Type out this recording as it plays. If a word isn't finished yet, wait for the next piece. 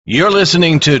You're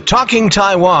listening to Talking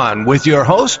Taiwan with your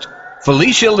host,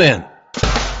 Felicia Lin.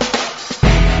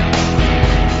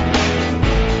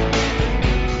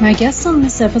 My guests on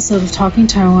this episode of Talking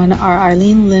Taiwan are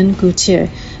Eileen Lin Gutier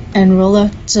and Rolla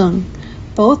Zheng.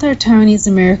 Both are Taiwanese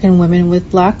American women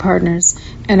with Black partners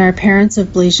and are parents of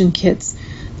Blasian kids.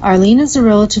 Eileen is a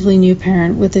relatively new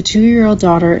parent with a 2-year-old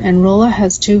daughter, and Rolla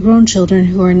has 2 grown children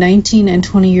who are 19 and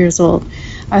 20 years old.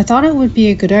 I thought it would be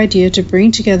a good idea to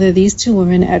bring together these 2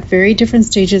 women at very different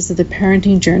stages of the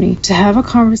parenting journey to have a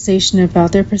conversation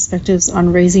about their perspectives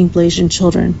on raising Blasian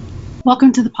children.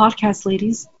 Welcome to the podcast,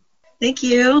 ladies. Thank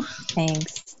you.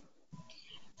 Thanks.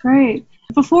 Great.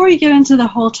 Before we get into the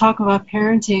whole talk about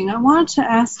parenting, I wanted to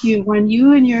ask you, when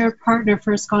you and your partner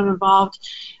first got involved,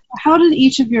 how did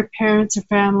each of your parents or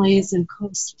families and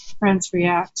close friends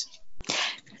react?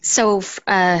 So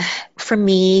for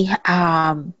me,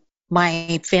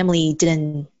 my family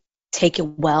didn't take it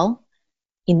well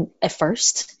at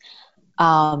first.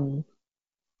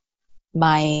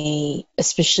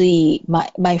 Especially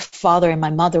my father and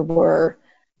my mother were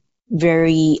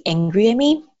very angry at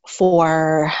me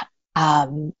for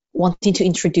wanting to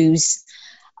introduce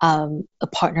a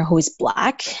partner who is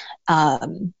Black.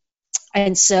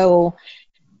 And so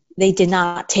they did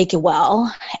not take it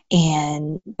well.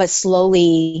 But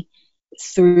slowly,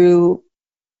 through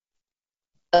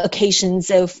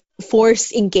occasions of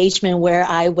forced engagement where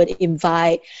I would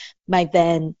invite my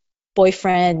then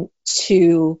boyfriend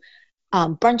to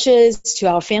brunches, to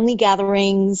our family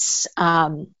gatherings,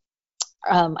 I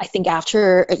think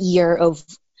after a year of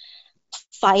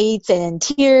fights and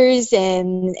tears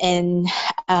and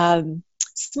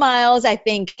smiles, I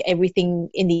think everything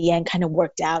in the end kind of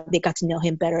worked out. They got to know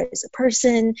him better as a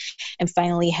person and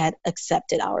finally had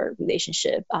accepted our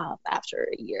relationship after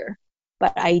a year.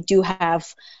 But I do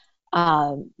have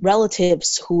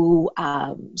relatives who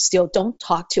still don't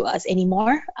talk to us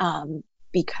anymore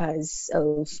because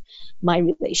of my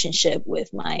relationship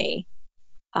with my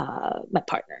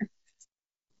partner.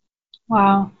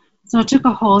 Wow. So it took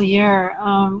a whole year.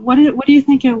 What do you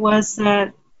think it was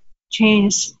that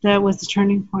changed, that was the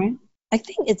turning point? I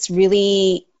think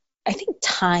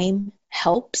time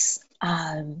helps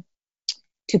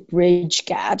to bridge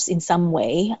gaps in some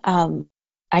way.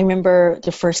 I remember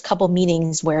the first couple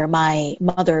meetings where my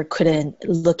mother couldn't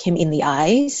look him in the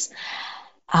eyes,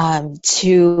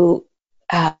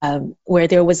 where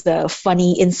there was the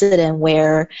funny incident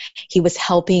where he was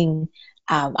helping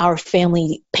our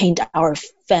family paint our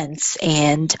fence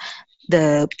and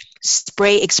the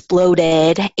spray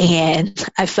exploded, and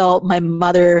I felt my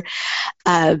mother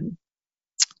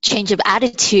change of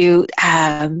attitude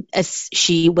as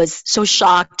she was so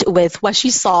shocked with what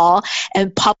she saw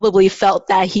and probably felt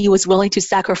that he was willing to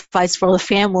sacrifice for the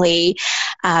family.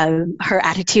 Her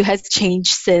attitude has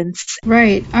changed since.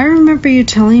 Right. I remember you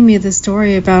telling me the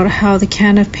story about how the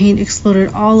can of paint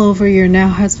exploded all over your now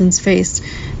husband's face,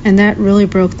 and that really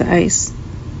broke the ice.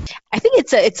 I think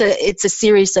it's a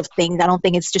series of things. I don't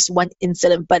think it's just one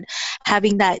incident, but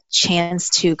having that chance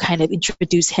to kind of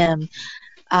introduce him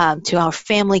to our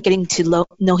family, getting to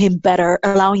know him better,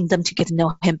 allowing them to get to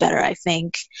know him better. I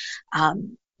think they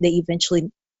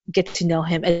eventually get to know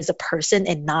him as a person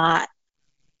and not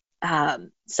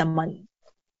someone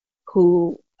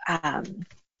who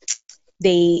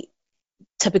they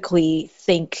typically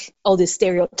think all these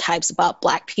stereotypes about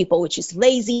Black people, which is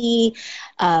lazy,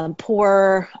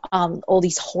 poor, all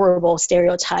these horrible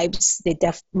stereotypes.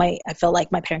 I felt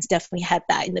like my parents definitely had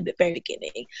that in the very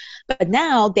beginning, but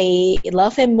now they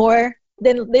love him more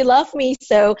than they love me.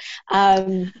 So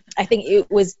I think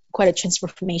it was quite a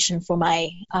transformation for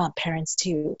my parents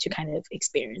to kind of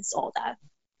experience all that.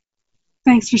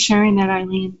 Thanks for sharing that,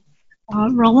 Eileen.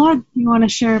 Rolla, you want to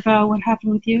share about what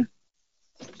happened with you?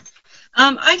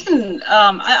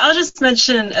 I'll just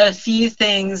mention a few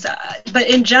things, but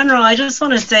in general, I just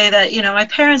want to say that, my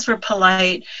parents were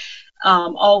polite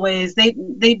always. They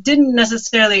didn't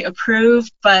necessarily approve,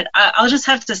 but I'll just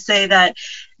have to say that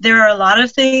there are a lot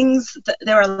of things,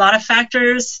 there were a lot of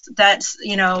factors that,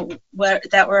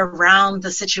 that were around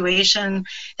the situation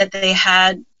that they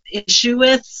had issue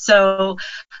with. So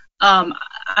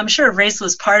I'm sure race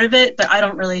was part of it, but I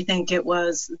don't really think it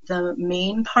was the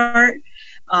main part.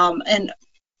 And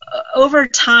over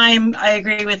time, I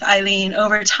agree with Eileen,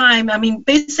 over time,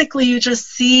 basically you just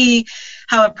see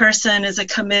how a person is a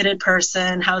committed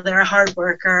person, how they're a hard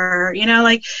worker,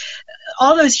 like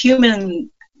all those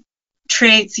human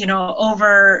traits,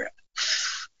 over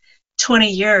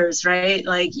 20 years, right?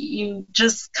 Like you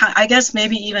just, I guess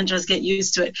maybe even just get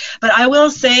used to it. But I will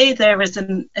say there was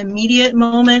an immediate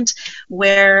moment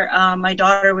where my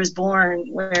daughter was born,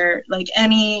 where like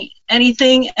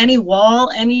anything, any wall,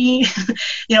 any,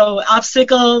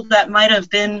 obstacle that might have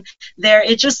been there,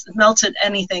 it just melted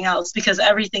anything else, because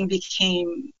everything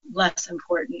became less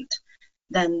important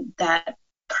than that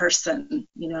person,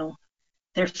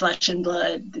 their flesh and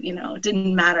blood, it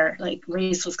didn't matter. Like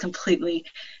race was completely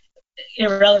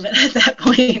irrelevant at that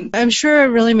point. I'm sure it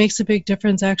really makes a big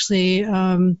difference, actually.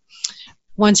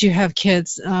 Once you have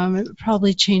kids, it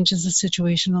probably changes the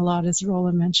situation a lot, as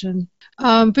Rolla mentioned.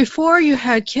 Before you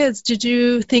had kids, did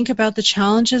you think about the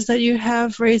challenges that you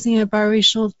have raising a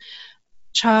biracial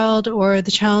child, or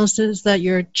the challenges that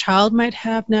your child might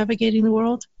have navigating the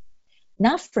world?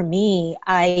 Not for me.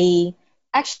 I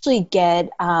actually get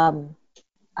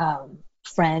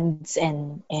friends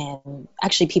and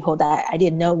actually people that I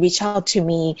didn't know reach out to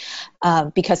me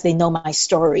because they know my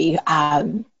story.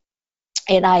 And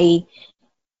I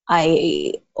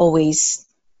always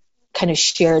kind of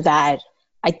share that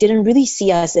I didn't really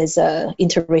see us as a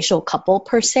interracial couple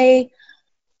per se,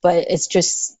 but it's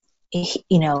just,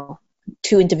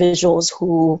 two individuals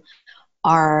who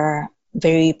are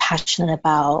very passionate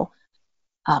about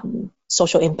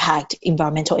social impact,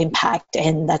 environmental impact,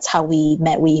 and that's how we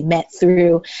met. We met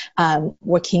through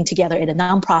working together in a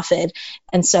nonprofit.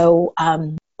 And so,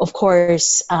 of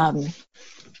course,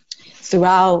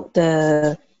 throughout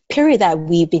the period that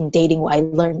we've been dating, I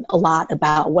learned a lot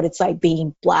about what it's like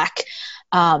being Black.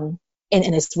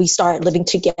 And as we start living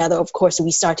together, of course,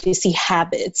 we start to see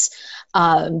habits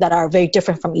that are very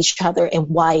different from each other, and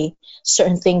why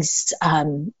certain things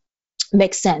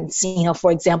make sense.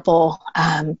 For example,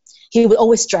 he would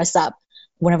always dress up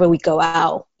whenever we go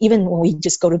out, even when we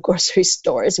just go to grocery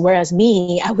stores. Whereas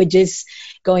me, I would just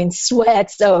go in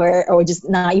sweats or just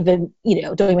not even,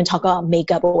 don't even talk about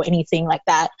makeup or anything like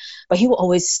that. But he will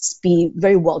always be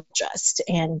very well dressed.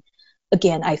 And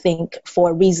again, I think for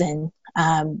a reason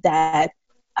that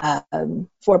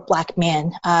for a Black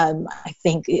man, I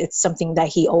think it's something that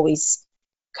he always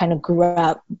kind of grew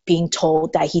up being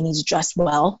told that he needs to dress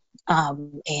well,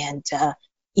 and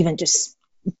even just,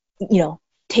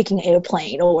 taking an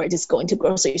airplane or just going to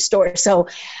grocery store. So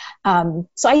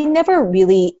I never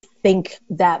really think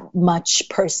that much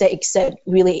per se, except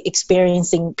really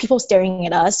experiencing people staring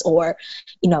at us, or,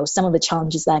 some of the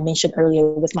challenges that I mentioned earlier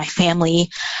with my family,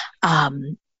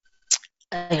 having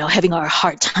a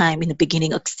hard time in the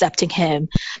beginning accepting him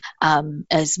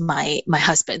as my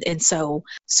husband. And so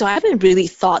I haven't really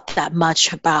thought that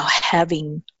much about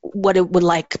having what it would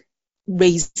like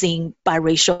raising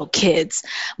biracial kids.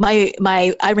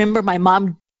 I remember my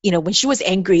mom, when she was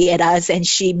angry at us, and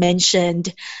she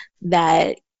mentioned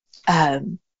that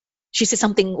she said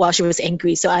something while she was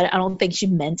angry. So I don't think she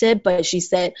meant it, but she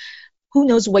said, who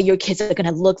knows what your kids are going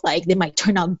to look like? They might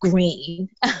turn out green.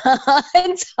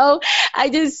 And so I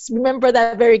just remember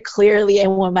that very clearly.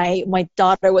 And when my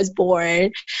daughter was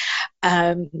born,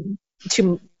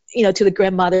 to the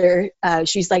grandmother,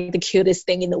 she's like the cutest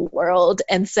thing in the world.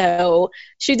 And so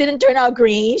she didn't turn out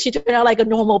green. She turned out like a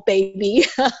normal baby.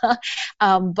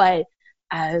 But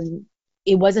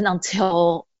it wasn't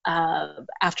until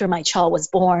after my child was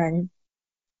born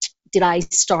did I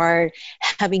start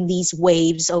having these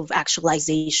waves of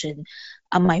actualization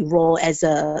on my role as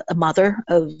a mother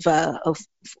for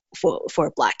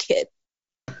a Black kid.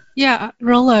 Yeah,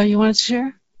 Rolla, you wanted to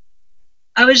share?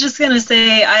 I was just going to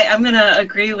say, I'm going to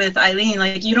agree with Eileen.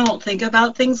 Like, you don't think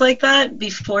about things like that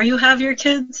before you have your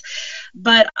kids.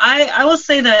 But I will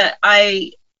say that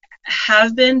I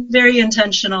have been very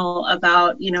intentional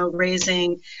about,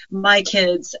 raising my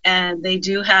kids, and they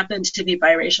do happen to be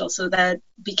biracial. So that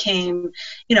became,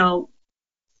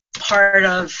 part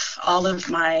of all of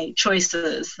my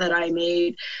choices that I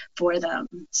made for them.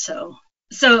 So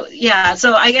yeah,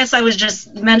 so I guess I was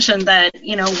just mentioned that,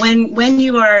 when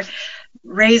you are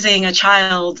raising a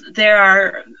child, there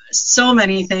are so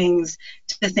many things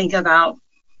to think about.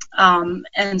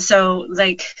 And so,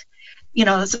 like, we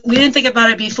didn't think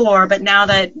about it before, but now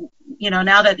that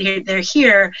they're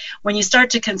here, when you start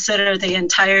to consider the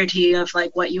entirety of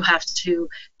like what you have to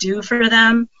do for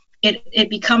them, it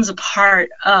becomes a part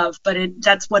of, but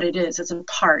that's what it is. It's a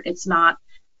part. It's not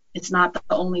the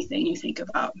only thing you think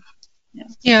about.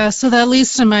 Yeah, so that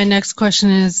leads to my next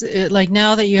question is, like,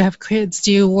 now that you have kids,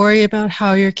 do you worry about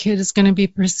how your kid is going to be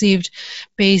perceived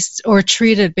based or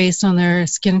treated based on their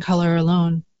skin color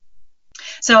alone?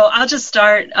 So I'll just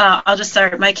start.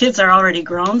 My kids are already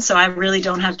grown, so I really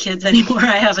don't have kids anymore.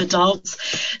 I have adults.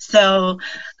 So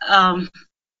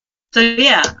So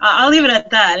yeah, I'll leave it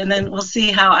at that, and then we'll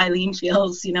see how Eileen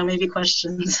feels. Maybe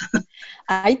questions.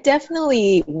 I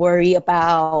definitely worry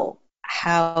about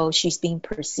how she's being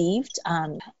perceived.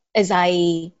 As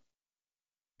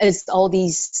all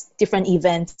these different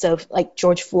events of like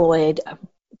George Floyd,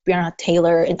 Breonna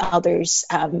Taylor, and others,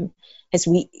 as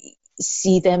we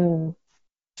see them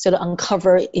sort of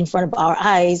uncover in front of our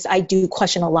eyes, I do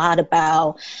question a lot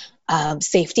about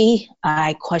safety.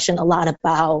 I question a lot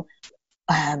about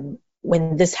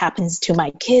when this happens to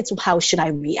my kids, how should I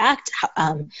react?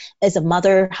 As a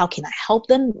mother, how can I help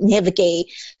them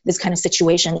navigate this kind of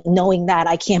situation, knowing that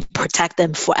I can't protect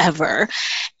them forever?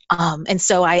 And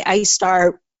so I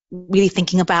start really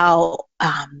thinking about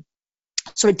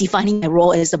sort of defining my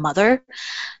role as a mother.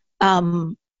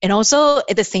 And also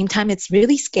at the same time, it's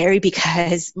really scary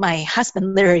because my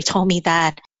husband literally told me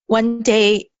that one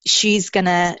day she's going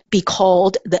to be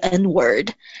called the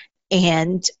N-word,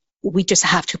 and we just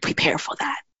have to prepare for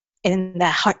that. And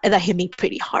that hit me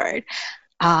pretty hard.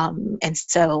 And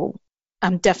so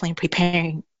I'm definitely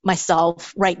preparing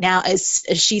myself right now as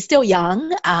she's still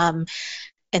young. And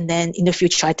then in the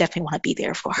future, I definitely want to be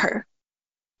there for her.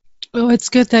 Well, it's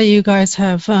good that you guys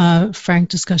have frank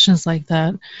discussions like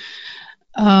that.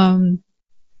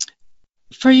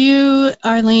 For you,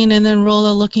 Eileen, and then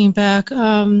Rolla, looking back,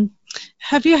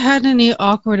 have you had any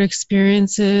awkward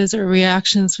experiences or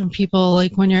reactions from people,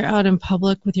 like when you're out in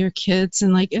public with your kids,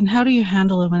 and how do you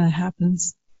handle it when it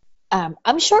happens?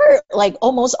 I'm sure like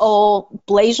almost all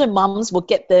Blasian moms will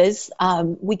get this.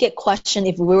 We get questioned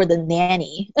if we were the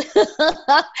nanny.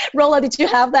 Rolla, did you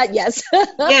have that? Yes.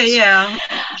 Yeah,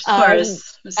 of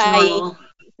course. So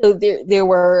there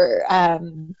were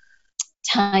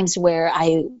times where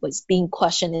I was being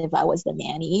questioned if I was the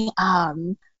nanny.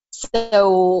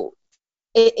 So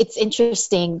it's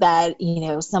interesting that,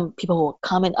 some people will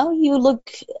comment, oh, you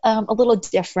look a little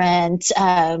different.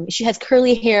 She has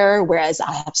curly hair, whereas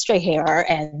I have straight hair.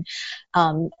 And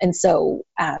so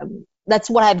that's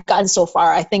what I've gotten so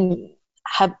far. I think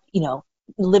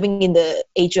living in the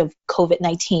age of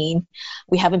COVID-19,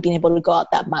 we haven't been able to go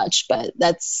out that much, but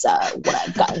that's what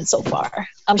I've gotten so far.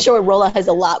 I'm sure Rolla has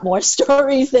a lot more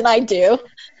stories than I do.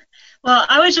 Well,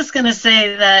 I was just going to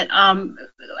say that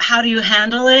how do you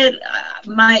handle it?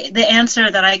 The answer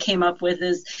that I came up with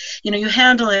is, you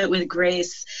handle it with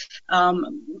grace.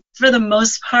 For the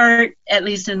most part, at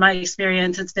least in my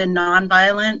experience, it's been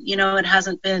nonviolent. It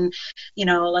hasn't been,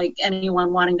 like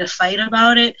anyone wanting to fight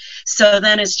about it. So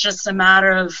then it's just a matter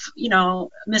of,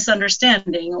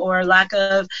 misunderstanding or lack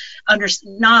of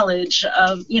knowledge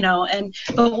of,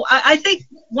 but I think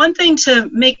one thing to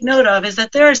make note of is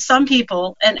that there are some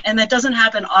people, and that doesn't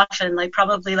happen often, like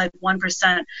probably like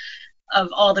 1% of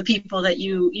all the people that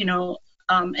you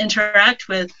interact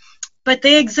with, but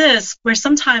they exist where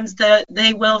sometimes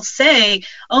they will say,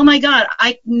 oh my God,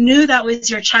 I knew that was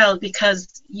your child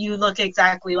because you look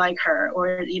exactly like her,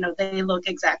 or they look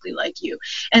exactly like you,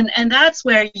 and that's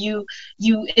where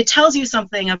it tells you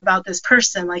something about this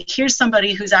person. Like, here's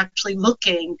somebody who's actually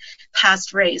looking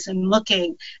past race and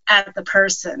looking at the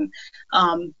person.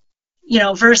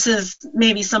 Versus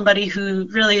maybe somebody who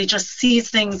really just sees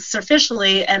things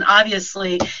superficially, and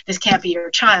obviously this can't be your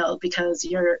child because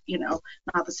you're,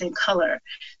 not the same color.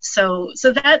 So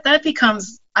that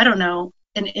becomes, I don't know,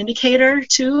 an indicator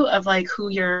too of like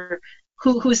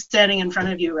who's standing in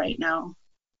front of you right now.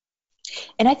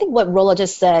 And I think what Rolla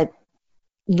just said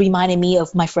reminded me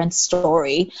of my friend's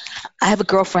story. I have a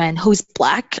girlfriend who's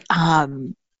Black,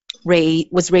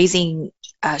 was raising.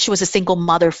 She was a single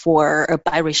mother for a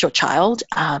biracial child.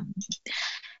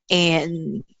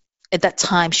 And at that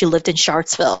time, she lived in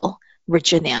Charlottesville,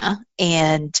 Virginia,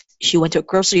 and she went to a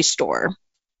grocery store.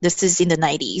 This is in the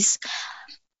 90s.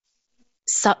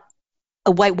 So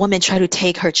a white woman tried to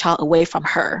take her child away from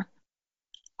her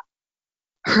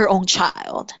own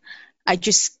child. I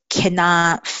just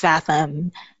cannot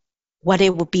fathom what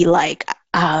it would be like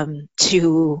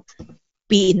to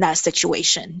be in that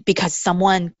situation because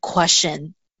someone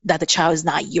questioned that the child is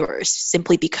not yours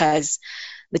simply because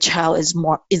the child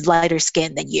is lighter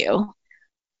skinned than you.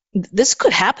 This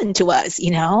could happen to us,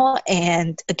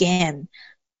 and again,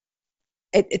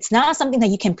 it's not something that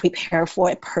you can prepare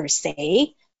for it per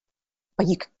se, but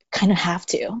you kind of have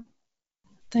to.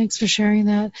 Thanks for sharing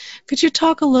that. Could you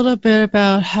talk a little bit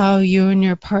about how you and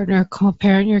your partner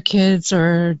co-parent your kids,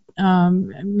 or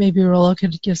maybe Rolla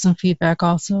could give some feedback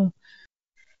also?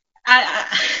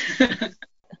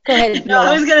 Go ahead. No,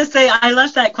 I was going to say I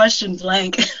left that question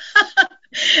blank.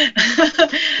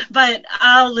 But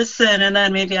I'll listen and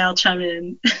then maybe I'll chime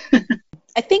in.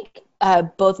 I think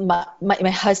both my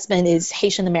husband is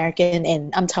Haitian American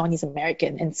and I'm Taiwanese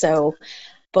American. And so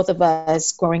both of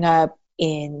us growing up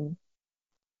in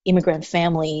immigrant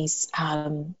families,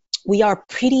 we are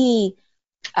pretty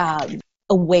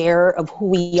aware of who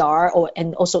we are,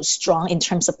 and also strong in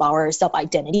terms of our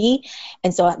self-identity.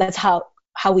 And so that's how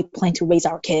we plan to raise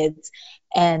our kids.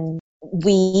 And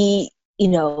we,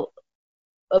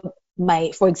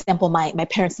 for example, my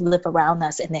parents live around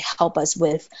us and they help us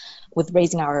with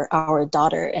raising our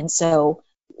daughter. And so,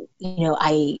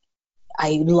 I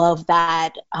love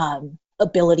that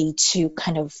ability to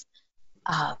kind of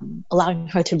allowing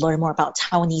her to learn more about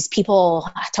Taiwanese people,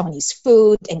 Taiwanese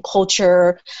food and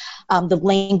culture, the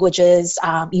languages,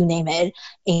 you name it.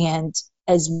 And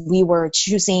as we were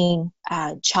choosing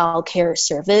childcare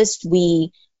service,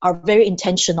 we are very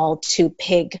intentional to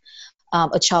pick a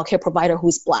childcare provider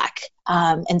who's Black.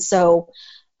 And so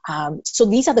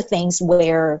these are the things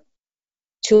where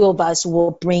two of us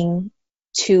will bring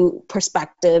two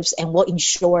perspectives and will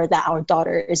ensure that our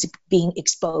daughter is being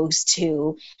exposed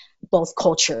to both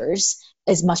cultures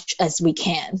as much as we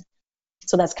can.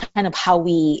 So that's kind of how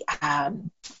we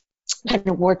kind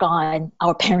of work on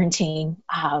our parenting,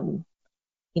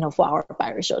 for our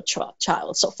biracial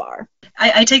child so far.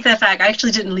 I take that back. I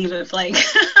actually didn't leave it blank.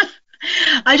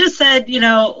 I just said,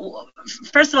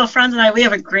 first of all, Franz and I, we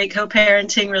have a great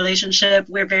co-parenting relationship.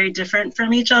 We're very different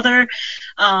from each other.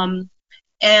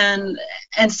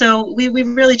 And so we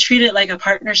really treat it like a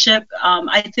partnership.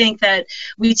 I think that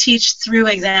we teach through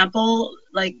example,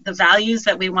 like the values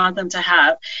that we want them to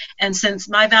have. And since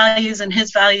my values and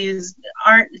his values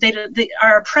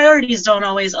our priorities don't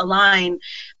always align,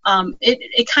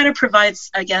 it kind of provides,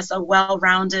 I guess, a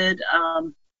well-rounded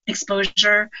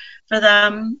exposure for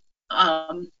them.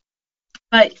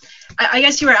 But I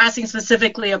guess you were asking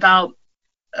specifically about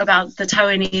the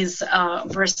Taiwanese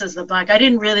versus the Black. I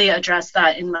didn't really address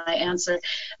that in my answer.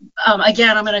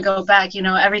 Again, I'm going to go back.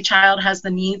 Every child has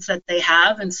the needs that they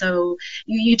have, and so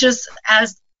you just,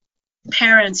 as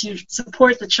parents, you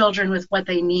support the children with what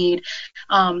they need.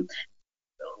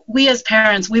 We as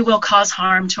parents, we will cause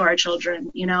harm to our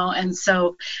children, and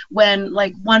so when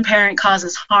one parent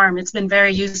causes harm, it's been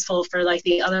very useful for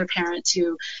the other parent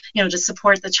to, to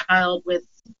support the child with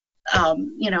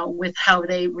with how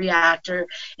they react or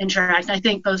interact. And I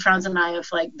think both Franz and I have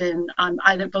been on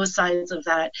both sides of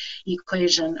that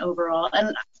equation overall.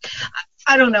 And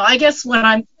I don't know, I guess when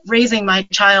I'm raising my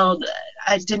child,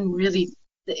 I didn't really,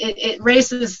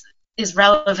 race is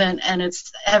relevant and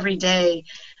it's every day.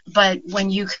 But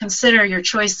when you consider your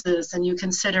choices and you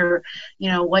consider,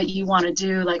 what you want to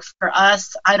do, for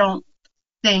us, I don't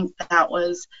think that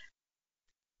was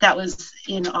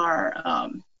in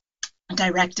our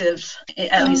directive,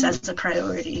 at least as a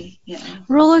priority.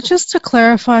 Rolla, just to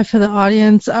clarify for the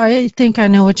audience, I think I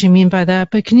know what you mean by that,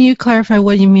 but can you clarify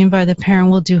what you mean by the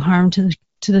parent will do harm to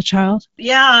the child?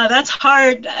 Yeah, that's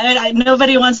hard.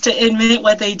 Nobody wants to admit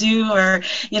what they do, or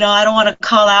I don't want to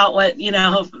call out what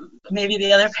maybe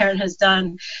the other parent has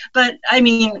done. But I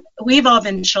mean, we've all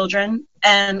been children,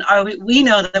 and we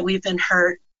know that we've been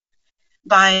hurt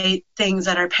by things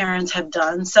that our parents have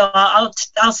done. So I'll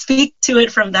speak to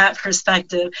it from that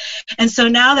perspective. And so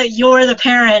now that you're the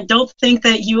parent, don't think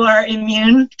that you are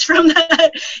immune from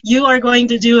that. You are going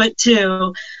to do it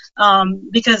too,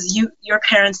 because your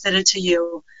parents did it to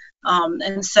you.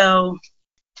 And so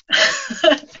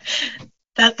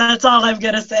that's all I'm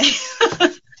going to say.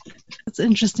 That's an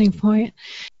interesting point.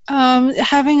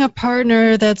 Having a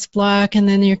partner that's Black and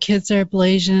then your kids are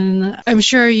Blasian, I'm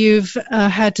sure you've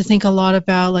had to think a lot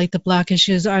about the Black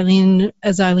issues.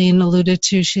 As Eileen alluded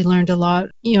to, she learned a lot,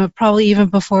 probably even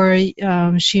before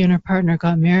she and her partner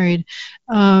got married.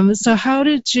 So how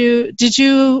did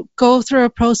you go through a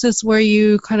process where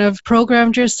you kind of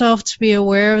programmed yourself to be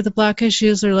aware of the Black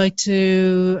issues, or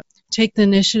to take the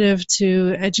initiative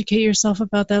to educate yourself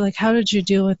about that? How did you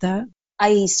deal with that?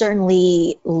 I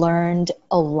certainly learned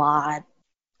a lot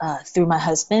through my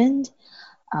husband.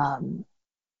 And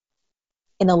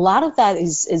a lot of that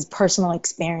is personal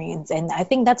experience. And I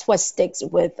think that's what sticks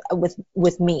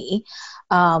with me.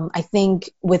 I think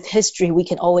with history, we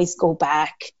can always go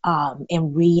back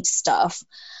and read stuff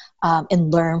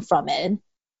and learn from it.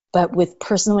 But with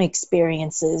personal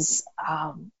experiences,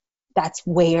 that's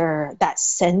where that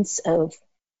sense of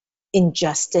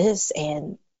injustice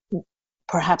and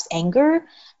perhaps anger,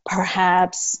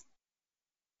 perhaps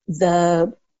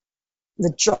the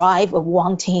drive of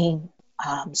wanting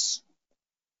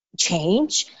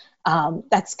change,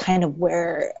 that's kind of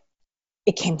where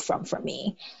it came from for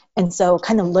me. And so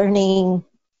kind of learning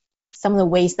some of the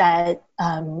ways that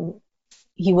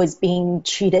he was being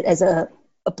treated as a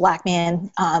Black man,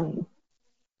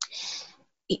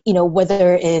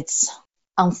 whether it's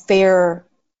unfair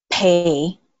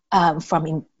pay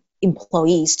from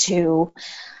employees to,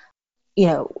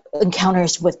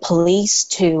 encounters with police,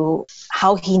 to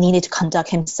how he needed to conduct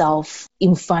himself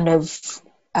in front of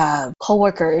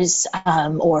coworkers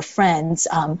or friends.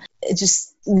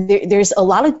 There's a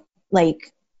lot of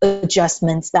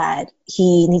adjustments that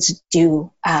he needs to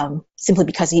do simply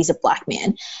because he's a Black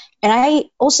man. And I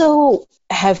also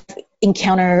have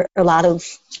encountered a lot of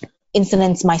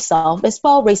incidents myself as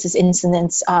well, racist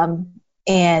incidents,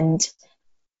 and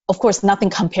of course nothing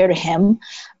compared to him,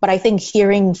 but I think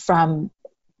hearing from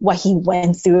what he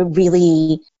went through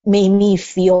really made me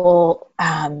feel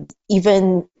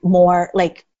even more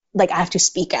like I have to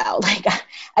speak out.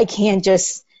 I can't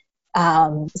just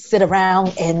sit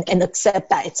around and accept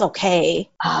that it's okay.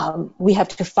 We have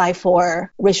to fight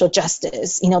for racial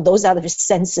justice. Those are the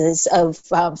senses of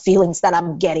feelings that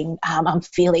I'm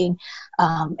feeling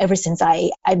ever since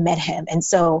I met him. And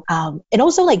so, and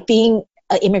also being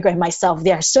an immigrant myself,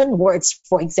 there are certain words,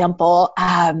 for example,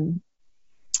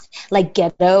 like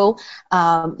ghetto,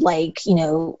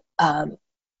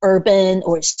 urban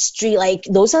or street,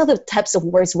 those are the types of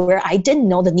words where I didn't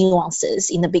know the nuances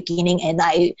in the beginning, and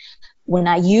when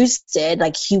I used it,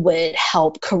 he would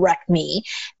help correct me,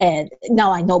 and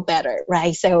now I know better,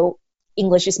 right? So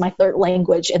English is my third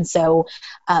language, and so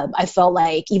I felt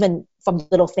like even from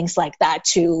little things like that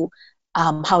to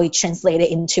how he translated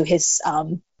into his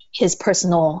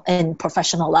personal and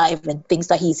professional life and things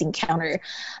that he's encountered,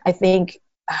 I think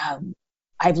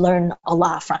I've learned a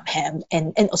lot from him,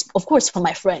 and of course from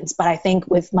my friends. But I think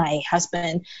with my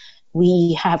husband,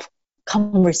 we have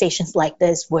conversations like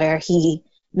this where he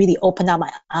really opened up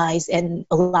my eyes and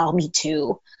allowed me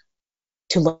to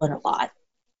learn a lot.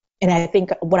 And I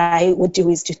think what I would do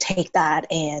is to take that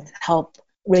and help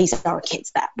raise our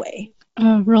kids that way.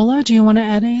 Rolla, do you want to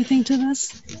add anything to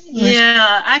this?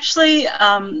 Yeah, actually,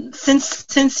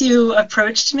 since you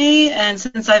approached me and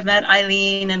since I've met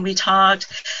Eileen and we talked,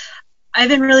 I've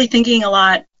been really thinking a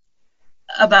lot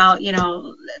about, I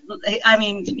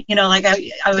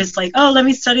was like, oh, let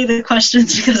me study the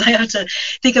questions because I have to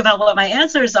think about what my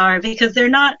answers are, because they're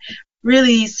not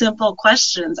really simple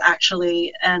questions,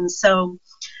 actually. And so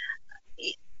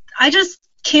I just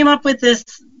came up with this.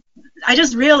 I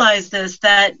just realized this,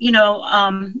 that,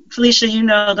 Felicia,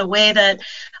 the way that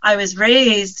I was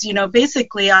raised,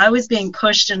 basically I was being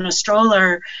pushed in a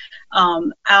stroller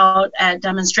out at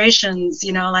demonstrations.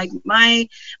 My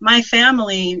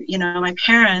family, my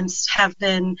parents have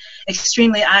been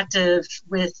extremely active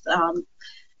with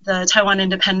the Taiwan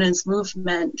independence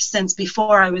movement since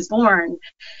before I was born,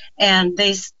 and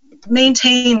they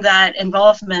maintained that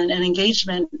involvement and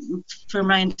engagement for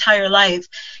my entire life.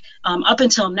 Up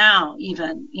until now,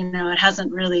 even, it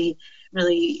hasn't really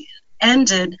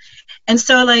ended. And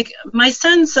so, my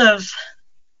sense of,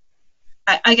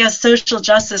 I guess, social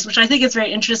justice, which I think is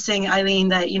very interesting, Eileen,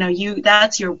 that,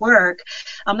 that's your work.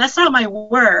 That's not my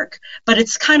work, but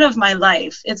it's kind of my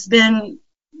life. It's been,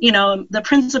 the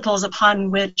principles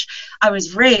upon which I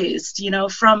was raised,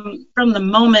 from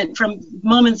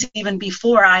moments even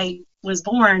before I was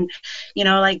born,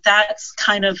 that's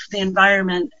kind of the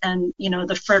environment and,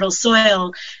 the fertile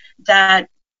soil that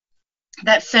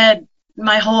fed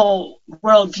my whole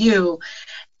worldview.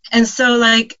 And so,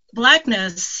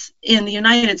 Blackness in the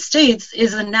United States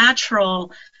is a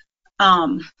natural,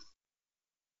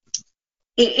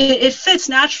 it fits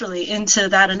naturally into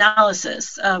that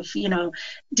analysis of,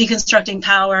 deconstructing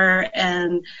power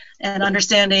and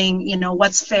understanding,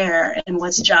 what's fair and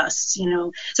what's just,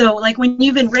 So, when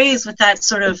you've been raised with that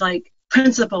sort of,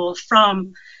 principle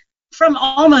from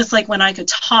almost when I could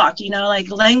talk,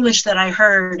 language that I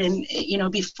heard and,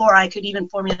 before I could even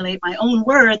formulate my own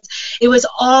words, it was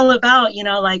all about,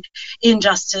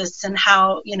 injustice and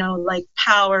how,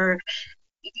 power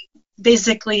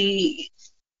basically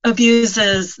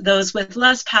abuses those with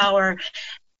less power.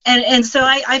 And so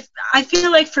I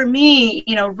feel like for me,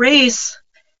 race,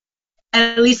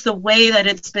 at least the way that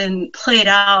it's been played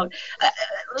out,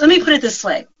 let me put it this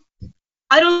way.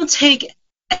 I don't take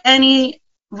any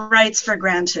rights for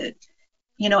granted.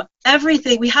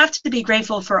 Everything, we have to be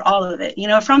grateful for all of it.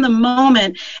 From the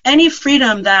moment, any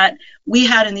freedom that we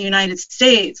had in the United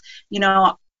States,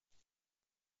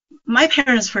 my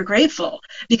parents were grateful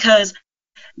because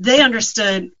they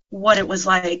understood what it was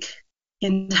like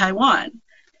in Taiwan.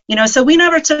 So we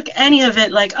never took any of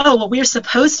it oh, well, we're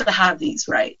supposed to have these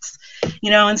rights.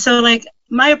 And so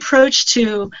my approach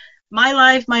to my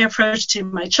life, my approach to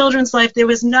my children's life, there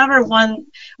was never one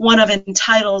of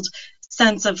entitled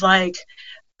sense of oh,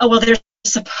 well, they're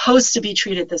supposed to be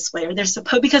treated this way, or they're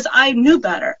supposed, because I knew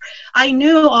better. I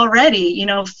knew already,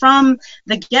 from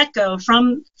the get-go,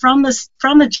 from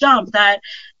the jump, that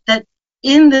that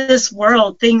in this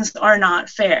world, things are not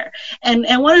fair. And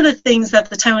one of the things that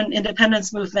the Taiwan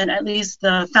independence movement, at least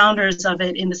the founders of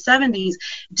it in the 70s,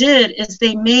 did is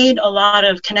they made a lot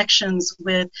of connections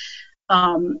with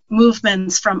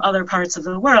movements from other parts of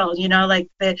the world. Like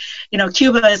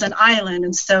Cuba is an island,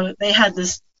 and so they had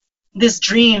this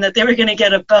dream that they were going to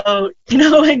get a boat,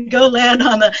 and go land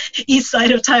on the east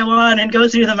side of Taiwan and go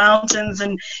through the mountains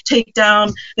and take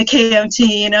down the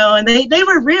KMT, and they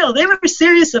were real. They were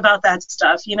serious about that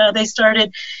stuff. They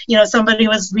started, somebody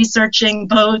was researching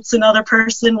boats, another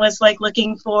person was like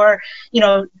looking for,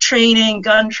 training,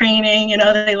 gun training,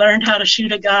 they learned how to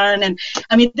shoot a gun. And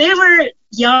I mean, they were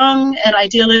young and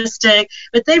idealistic,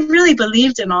 but they really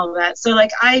believed in all of that. So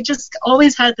like, I just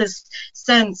always had this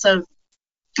sense of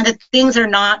that things are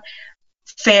not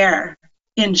fair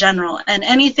in general, and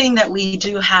anything that we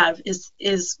do have is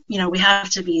we have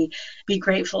to be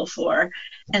grateful for.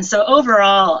 And so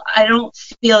overall, I don't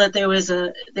feel that there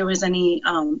was any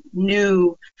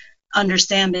new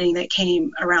understanding that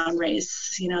came around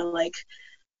race.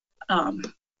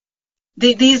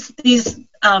 These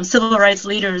civil rights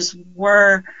leaders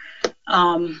were,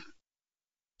 I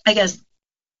guess,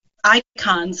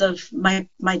 icons of my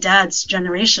dad's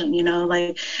generation.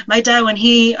 Like my dad, when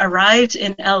he arrived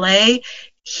in LA,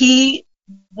 he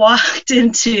walked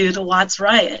into the Watts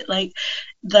riot. Like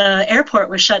the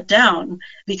airport was shut down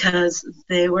because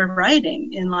they were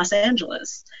rioting in Los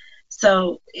Angeles.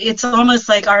 So it's almost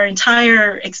like our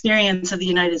entire experience of the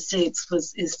United States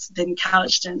is been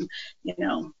couched in,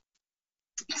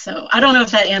 so I don't know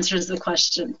if that answers the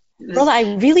question. Well,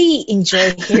 I really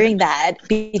enjoy hearing that,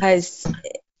 because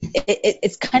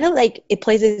it's kind of like it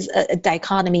places a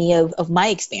dichotomy of my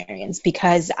experience,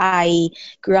 because I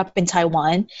grew up in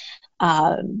Taiwan,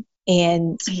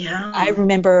 and I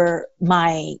remember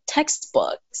my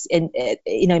textbooks in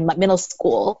my middle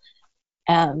school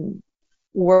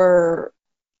were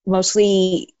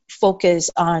mostly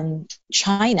focused on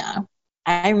China.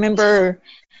 I remember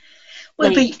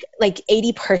like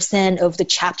 80% of the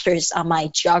chapters on my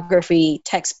geography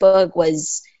textbook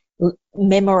was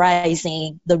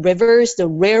memorizing the rivers, the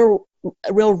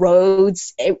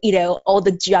railroads, all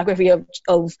the geography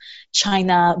of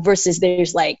China, versus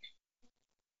there's like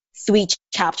 3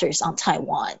 chapters on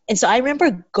Taiwan. And so I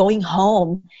remember going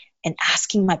home and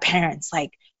asking my parents,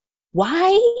 like,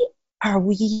 why are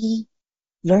we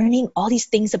learning all these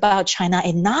things about China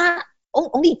and not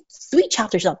only 3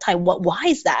 chapters on Taiwan? Why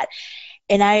is that?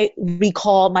 And I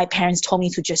recall my parents told me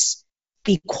to just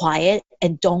be quiet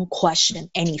and don't question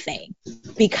anything,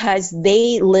 because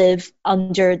they live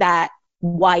under that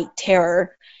white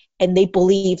terror, and they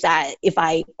believe that if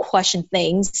I question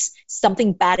things,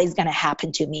 something bad is going to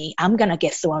happen to me. I'm going to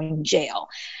get thrown in jail.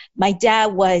 My dad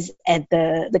was at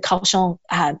the Kaohsiung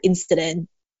incident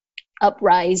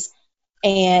uprising,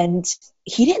 and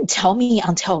he didn't tell me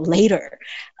until later,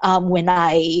 when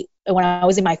I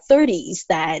was in my 30s,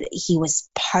 that he was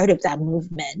part of that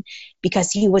movement,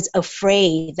 because he was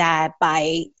afraid that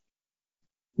by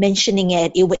mentioning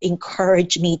it would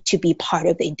encourage me to be part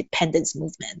of the independence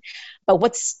movement. But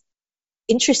what's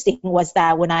interesting was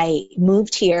that when I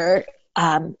moved here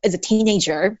as a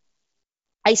teenager,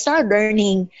 I started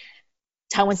learning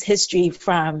Taiwan's history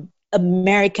from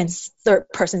American third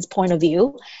person's point of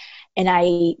view. And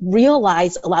I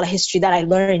realized a lot of history that I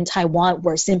learned in Taiwan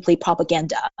were simply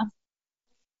propaganda.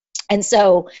 And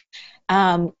so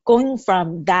going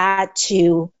from that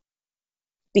to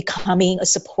becoming a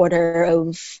supporter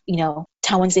of,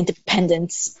 Taiwan's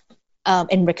independence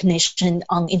and recognition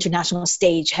on the international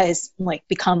stage has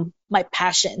become my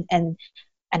passion. And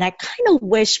I kind of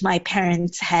wish my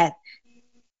parents had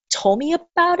told me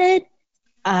about it.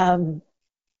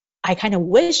 I kind of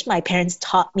wish my parents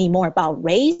taught me more about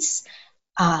race,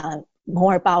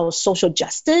 more about social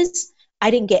justice. I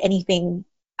didn't get anything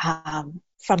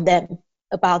from them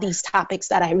about these topics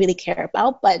that I really care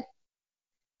about, but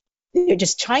they're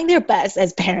just trying their best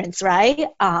as parents, right?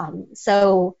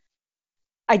 So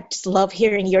I just love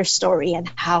hearing your story and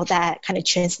how that kind of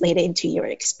translated into your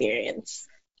experience.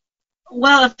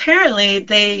 Well, apparently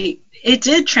it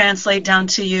did translate down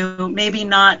to you, maybe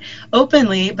not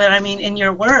openly, but I mean in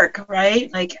your work,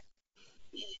 right?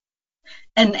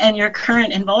 And your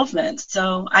current involvement.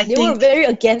 So they were very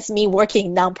against me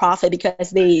working nonprofit,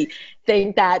 because they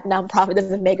think that nonprofit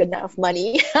doesn't make enough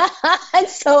money. And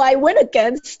so I went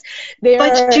against their...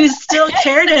 But you still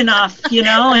cared enough, and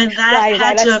that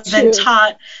had to have been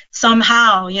taught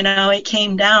somehow, it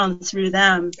came down through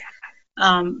them.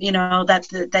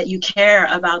 That you care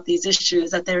about these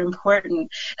issues, that they're important.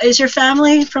 Is your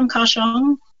family from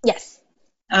Kaohsiung? Yes.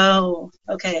 Oh,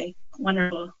 okay.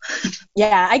 wonderful.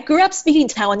 Yeah, I grew up speaking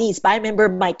Taiwanese, but I remember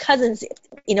my cousins,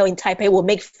 in Taipei will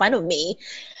make fun of me,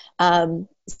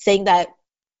 saying that,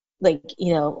 like,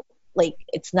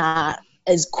 it's not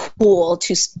as cool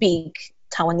to speak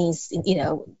Taiwanese,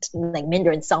 like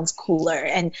Mandarin sounds cooler.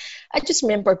 And I just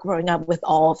remember growing up with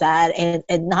all of that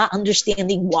and not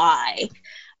understanding why,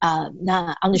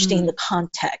 not understanding the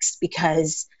context,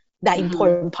 because that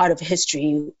important part of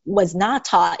history was not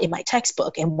taught in my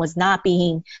textbook and was not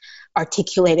being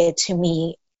articulated to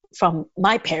me from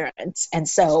my parents. And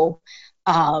so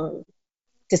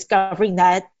discovering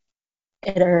that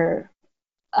at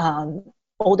an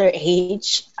older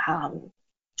age.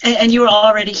 And you were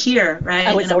already here, right?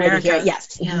 I was already here,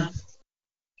 yes. Yeah.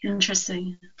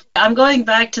 Interesting. I'm going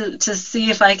back to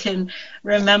see if I can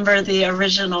remember the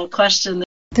original question.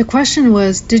 The question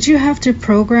was, did you have to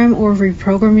program or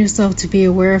reprogram yourself to be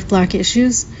aware of Black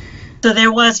issues? So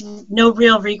there was no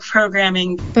real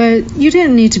reprogramming. But you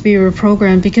didn't need to be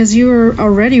reprogrammed because you were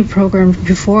already programmed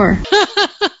before.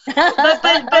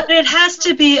 but it has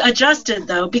to be adjusted,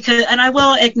 though, and I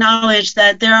will acknowledge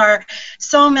that there are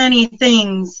so many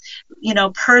things,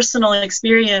 personal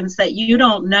experience that you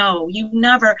don't know. You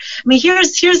never. I mean,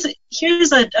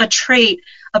 here's a trait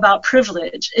about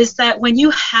privilege, is that when you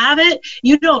have it,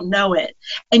 you don't know it,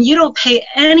 and you don't pay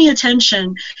any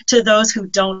attention to those who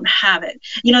don't have it.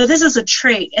 This is a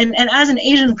trait, and as an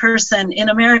Asian person in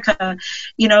America,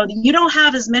 you don't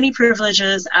have as many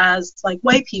privileges as like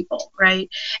white people, right?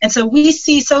 And so we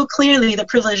see so clearly the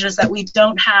privileges that we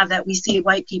don't have that we see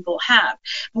white people have.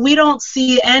 We don't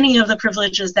see any of the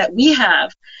privileges that we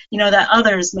have, that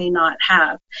others may not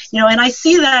have. And I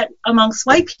see that amongst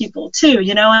white people too,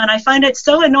 and I find it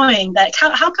so annoying that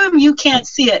how come you can't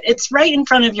see it? It's right in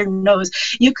front of your nose.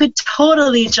 You could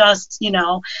totally just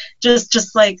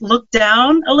like look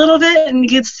down a little bit and you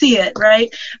could see it,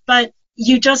 right? But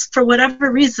you just, for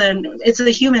whatever reason, it's a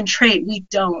human trait, we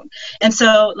don't. And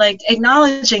so, like,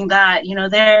 acknowledging that,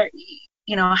 they're,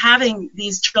 having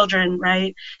these children,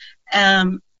 right?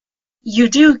 You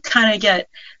do kind of get.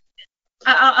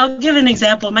 I'll give an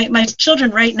example. My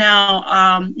children right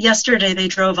now, yesterday they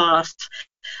drove off.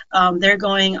 They're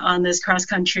going on this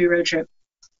cross-country road trip.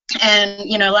 And,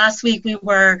 last week we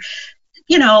were,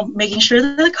 making sure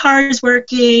that the car is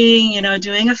working,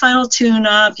 doing a final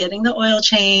tune-up, getting the oil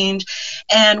change.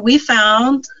 And we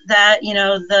found that,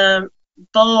 the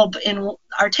bulb in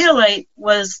our taillight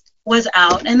was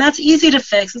out. And that's easy to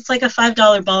fix. It's like a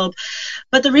 $5 bulb.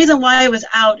 But the reason why it was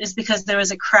out is because there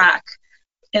was a crack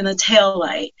in the tail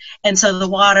light, and so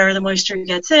the moisture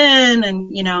gets in,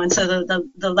 and and so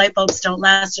the light bulbs don't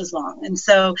last as long. And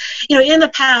so in the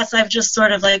past I've just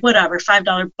sort of like, whatever,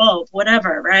 $5 bulb,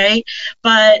 whatever, right?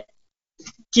 But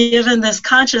given this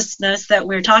consciousness that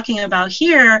we're talking about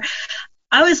here,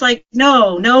 I was like,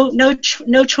 no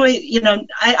choice.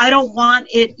 I don't want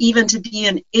it even to be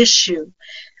an issue.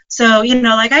 So,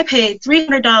 like I paid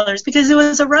 $300 because it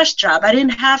was a rush job. I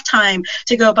didn't have time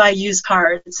to go buy used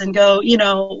parts and go,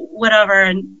 whatever,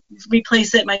 and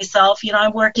replace it myself.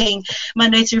 I'm working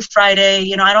Monday through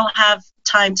Friday. I don't have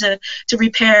time to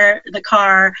repair the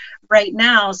car right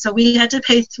now. So we had to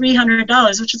pay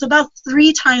 $300, which is about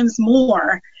 3 times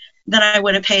more than I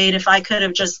would have paid if I could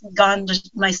have just gone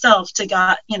to myself to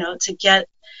get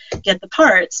the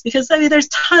parts, because there's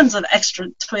tons of extra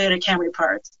Toyota Camry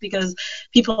parts because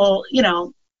people,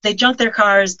 they junk their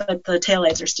cars, but the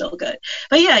taillights are still good.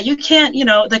 But yeah, you can't,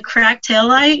 the cracked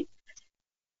taillight,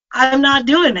 I'm not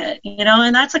doing it,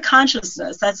 and that's a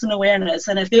consciousness, that's an awareness.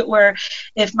 And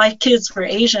if my kids were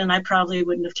Asian, I probably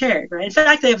wouldn't have cared, right? In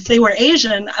fact, if they were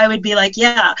Asian, I would be like,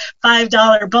 yeah,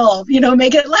 $5 bulb,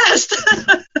 make it last.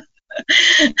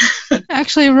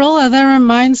 Actually, Rolla, that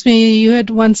reminds me, you had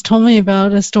once told me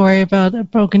about a story about a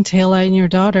broken taillight in your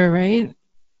daughter, right?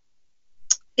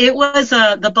 It was,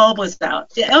 the bulb was out.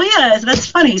 Oh, yeah, that's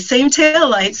funny. Same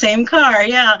taillight, same car,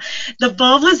 yeah. The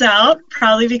bulb was out,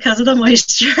 probably because of the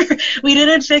moisture. We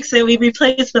didn't fix it. We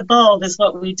replaced the bulb is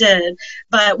what we did.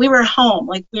 But we were home,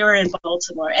 like we were in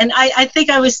Baltimore. And I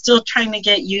think I was still trying to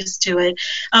get used to it.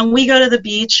 We go to the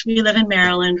beach. We live in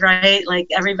Maryland, right? Like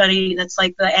everybody, that's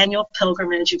like the annual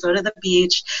pilgrimage. You go to the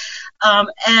beach.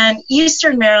 And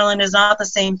Eastern Maryland is not the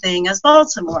same thing as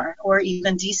Baltimore or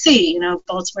even D.C.,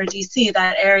 Baltimore, D.C.,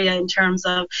 that area in terms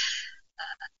of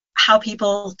how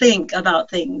people think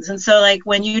about things. And so, like,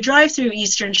 when you drive through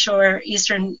Eastern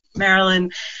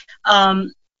Maryland,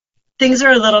 things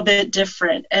are a little bit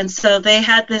different. And so they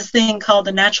had this thing called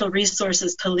the Natural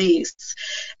Resources Police,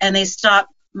 and they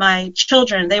stopped my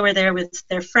children. They were there with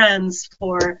their friends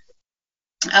for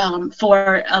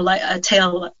a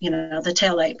tail, the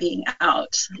tail light being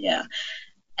out, yeah.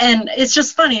 And it's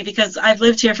just funny because I've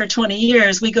lived here for 20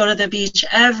 years. We go to the beach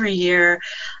every year.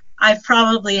 I've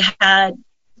probably had,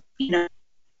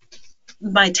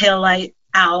 my taillight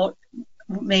out,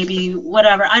 maybe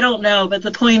whatever, I don't know, but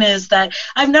the point is that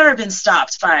I've never been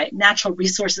stopped by Natural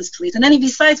Resources Police. And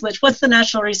besides which, what's the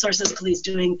Natural Resources Police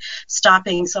doing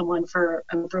stopping someone for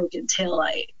a broken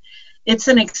taillight? It's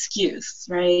an excuse,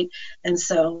 right? And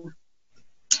so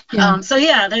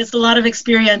there's a lot of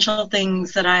experiential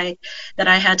things that I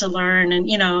had to learn,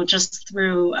 and just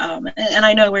through and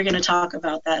I know we're going to talk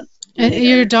about that. And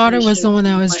your daughter was the one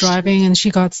that was driving, and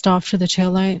she got stopped for the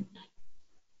taillight?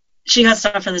 She got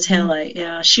stopped for the taillight,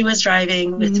 yeah. She was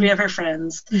driving with three of her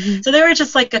friends. So they were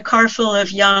just like a car full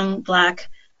of young Black,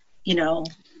 young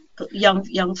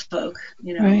folk,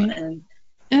 Right.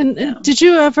 And did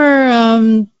you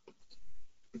ever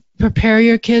prepare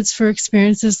your kids for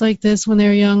experiences like this when they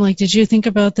were young? Like, did you think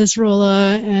about this,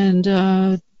 Rolla,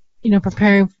 and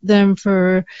preparing them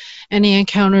for any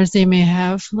encounters they may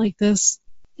have like this?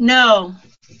 No,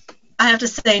 I have to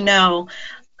say no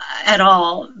at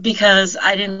all, because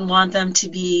I didn't want them to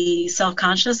be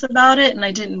self-conscious about it, and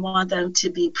I didn't want them to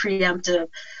be preemptive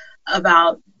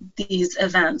about these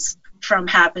events from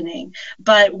happening.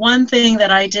 But one thing that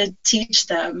I did teach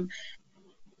them,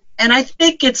 and I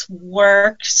think it's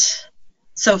worked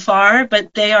so far,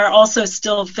 but they are also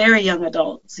still very young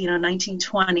adults, 19,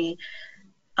 20.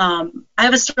 I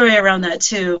have a story around that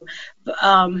too.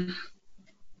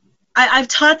 I've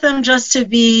taught them just to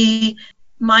be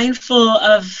mindful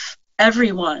of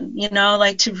everyone,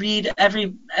 like to read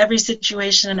every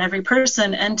situation and every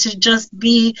person, and to just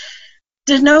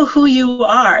to know who you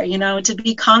are, to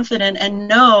be confident and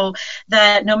know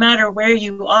that no matter where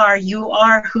you are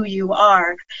who you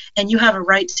are, and you have a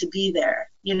right to be there,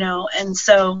 and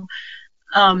so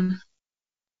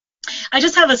I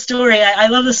just have a story. I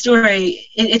love the story.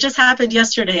 It just happened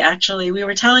yesterday, actually. We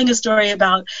were telling a story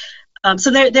about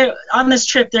so they're on this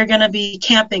trip, they're going to be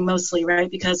camping mostly, right,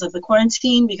 because of the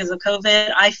quarantine, because of COVID.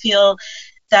 I feel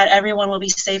that everyone will be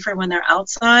safer when they're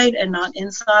outside and not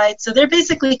inside. So they're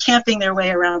basically camping their way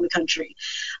around the country.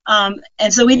 And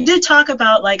so we did talk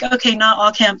about, like, okay, not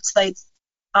all campsites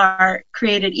are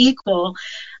created equal.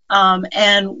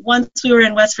 And once we were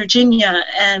in West Virginia,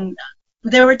 and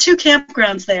there were 2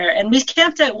 campgrounds there, and we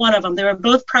camped at one of them. They were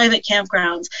both private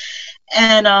campgrounds.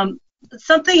 And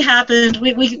something happened.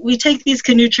 We take these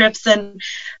canoe trips and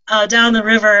down the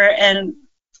river, and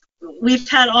we've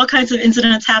had all kinds of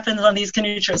incidents happen on these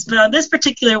canoe trips. But on this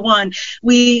particular one,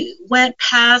 we went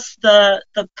past the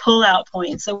pull-out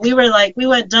point. So we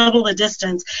went double the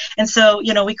distance. And so,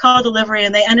 we called delivery,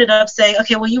 and they ended up saying,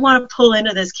 okay, well, you want to pull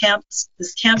into this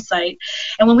campsite.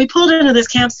 And when we pulled into this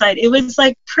campsite, it was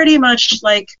pretty much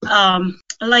like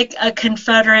a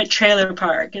Confederate trailer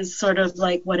park is sort of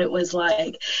like what it was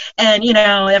like. And,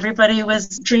 everybody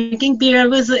was drinking beer. It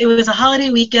was a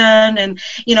holiday weekend, and,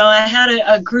 I had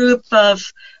a group of,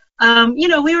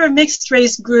 we were a mixed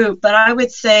race group, but I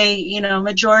would say,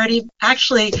 majority,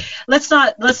 actually, let's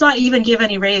not even give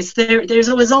any race. There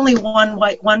was only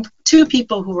 2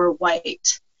 people who were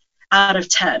white out of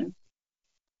 10.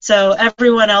 So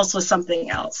everyone else was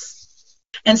something else.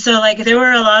 And so, there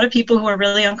were a lot of people who were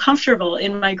really uncomfortable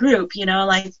in my group,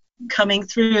 coming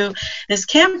through this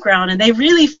campground, and they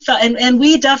really felt, and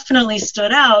we definitely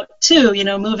stood out too,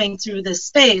 moving through this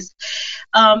space.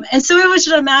 And so it was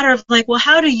just a matter of well,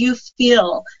 how do you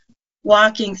feel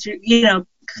walking through,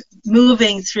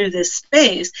 moving through this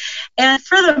space? And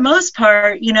for the most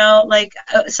part,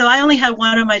 so I only had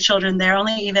one of my children there,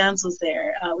 only Evans was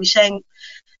there. Wisheng,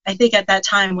 I think at that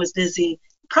time, was busy.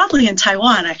 Probably in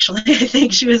Taiwan, actually. I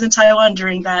think she was in Taiwan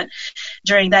during that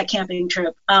camping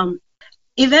trip.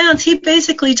 Evans, he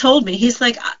basically told me,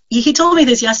 he told me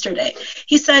this yesterday.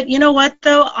 He said, you know what,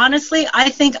 though, honestly, I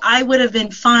think I would have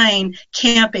been fine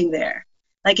camping there.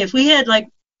 If we had,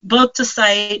 booked a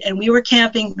site and we were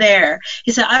camping there,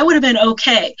 he said, I would have been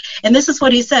okay. And this is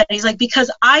what he said. He's because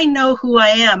I know who I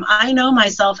am. I know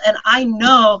myself, and I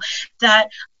know that,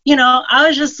 I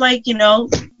was just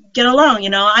get along,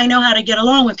 I know how to get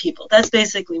along with people. That's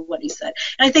basically what he said.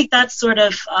 And I think that's sort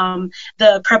of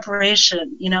the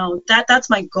preparation, that's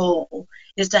my goal,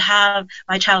 is to have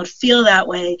my child feel that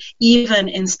way, even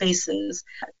in spaces.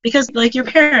 Because your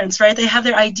parents, right, they have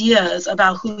their ideas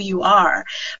about who you are.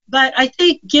 But I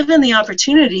think given the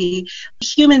opportunity,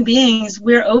 human beings,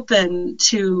 we're open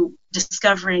to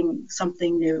discovering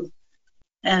something new.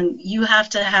 And you have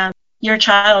to have your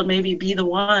child maybe be the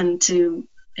one to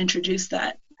introduce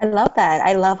that. I love that.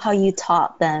 I love how you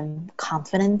taught them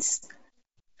confidence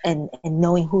and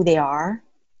knowing who they are.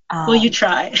 Well, you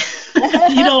try.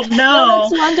 You don't know. No,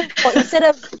 that's wonderful. Instead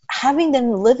of having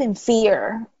them live in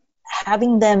fear,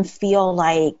 having them feel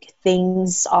like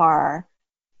things are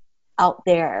out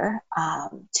there,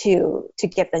 to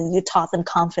give them, you taught them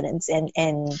confidence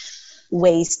and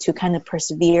ways to kind of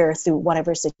persevere through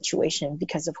whatever situation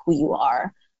because of who you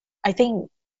are. I think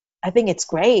it's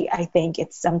great. I think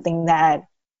it's something that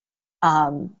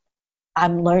I'm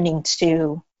learning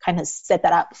to kind of set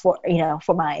that up for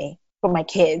my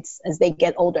kids as they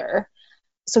get older.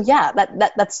 So yeah,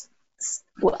 that's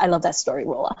I love that story,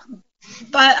 Rolla.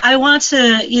 But I want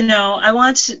to,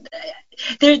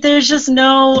 there's just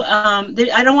no,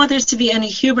 I don't want there to be any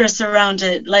hubris around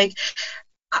it. Like,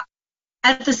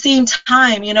 at the same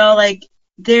time, like,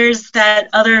 there's that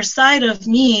other side of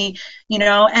me,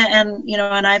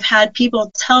 and I've had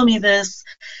people tell me this,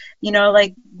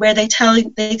 like, where they tell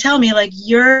me, like,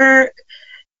 you're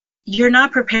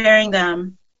not preparing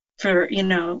them for,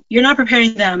 you're not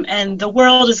preparing them, and the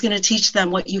world is going to teach them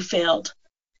what you failed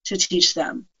to teach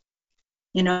them,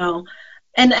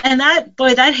 and that,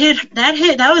 boy, that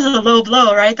was a low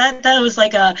blow, right? That was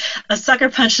like a sucker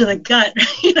punch to the gut,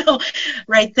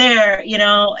 right there,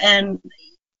 and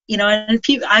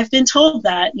people, I've been told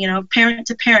that, parent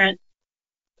to parent,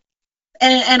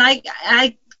 and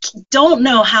I don't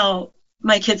know how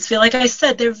my kids feel. Like I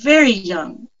said, they're very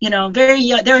young, very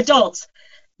young. They're adults.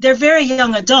 They're very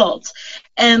young adults,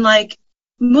 and like,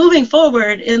 moving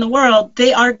forward in the world,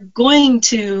 they are going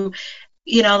to,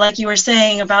 like you were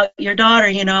saying about your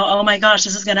daughter, oh my gosh,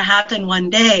 this is going to happen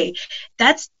one day.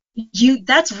 That's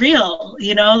real,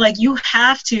 like, you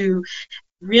have to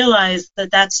realize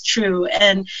that that's true.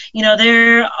 And,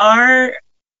 there are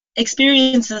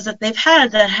experiences that they've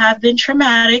had that have been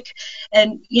traumatic,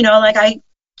 and, like, I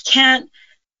can't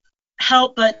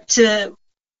help but to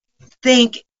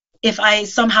think, if I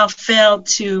somehow failed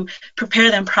to prepare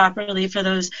them properly for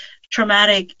those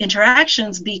traumatic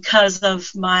interactions because of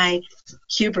my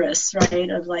hubris, right?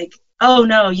 Of like, oh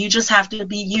no, you just have to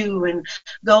be you and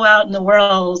go out in the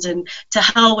world, and to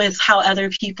hell with how other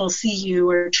people see you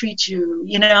or treat you,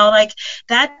 like,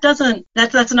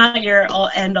 that's not your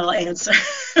all end all answer.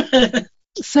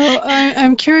 So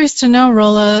I'm curious to know,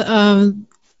 Rolla,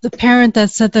 the parent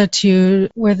that said that to you,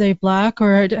 were they Black,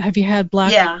 or have you had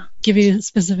Black give you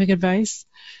specific advice?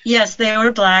 Yes, they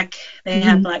were Black. They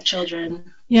had Black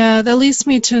children. Yeah, that leads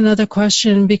me to another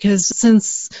question, because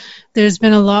since there's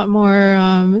been a lot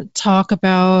more talk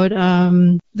about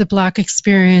the Black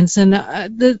experience, and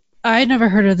I never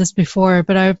heard of this before,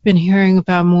 but I've been hearing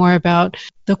more about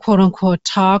the quote-unquote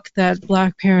talk that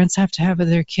Black parents have to have with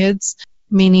their kids,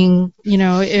 meaning,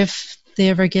 if they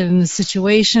ever get in a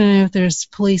situation, if there's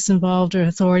police involved or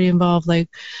authority involved, like,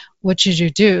 what should you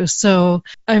do? So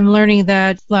I'm learning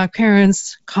that Black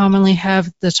parents commonly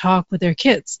have the talk with their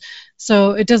kids.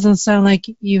 So it doesn't sound like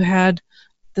you had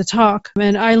the talk.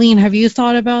 And Eileen, have you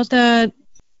thought about that?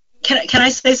 Can I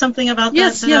say something about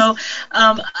that? Yes.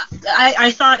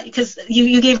 I thought, because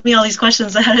you gave me all these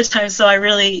questions ahead of time, so I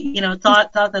really,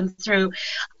 thought them through.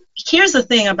 Here's the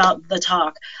thing about the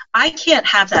talk. I can't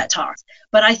have that talk,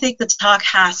 but I think the talk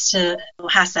has to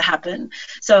happen.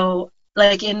 So,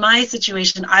 like, in my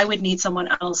situation, I would need someone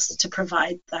else to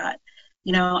provide that.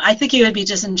 I think it would be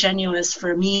disingenuous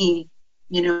for me,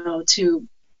 to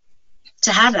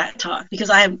have that talk, because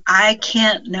I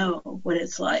can't know what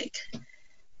it's like.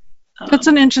 That's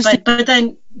an interesting.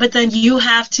 But then you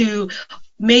have to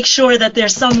make sure that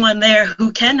there's someone there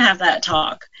who can have that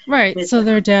talk. Right. So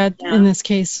their dad, in this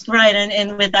case. Right,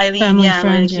 and with Eileen, family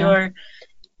friend,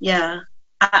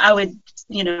 I would,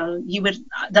 you would,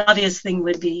 the obvious thing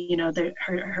would be,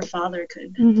 her father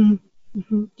could. Mm-hmm.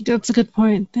 Mm-hmm. That's a good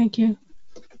point. Thank you.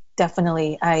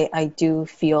 Definitely. I do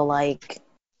feel like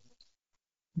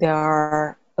there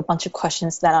are a bunch of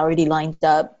questions that are already lined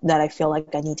up that I feel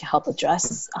like I need to help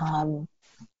address.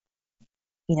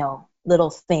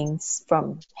 Little things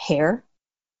from hair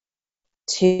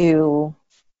to,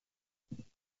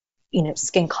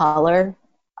 skin color,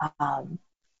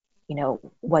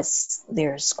 what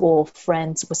their school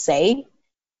friends would say,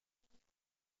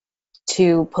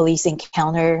 to police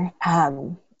encounter,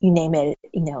 you name it,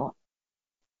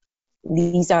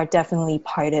 these are definitely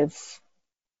part of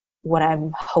what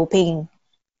I'm hoping,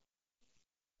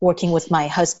 working with my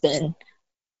husband,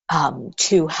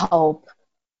 to help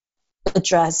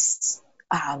address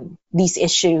these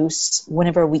issues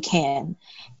whenever we can.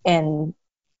 And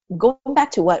going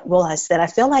back to what Rolla said, I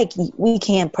feel like we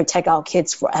can't protect our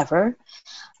kids forever.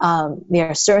 There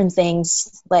are certain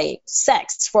things like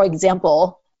sex, for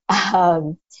example.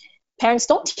 parents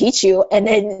don't teach you, and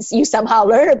then you somehow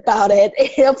learn about it,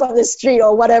 you know, from the street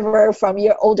or whatever, from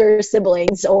your older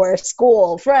siblings or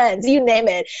school, friends, you name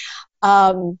it.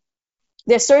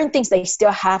 There's certain things they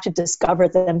still have to discover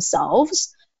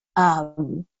themselves.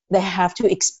 They have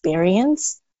to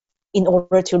experience in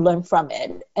order to learn from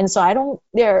it. And so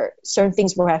there are certain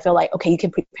things where I feel like, okay, you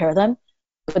can prepare them,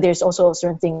 but there's also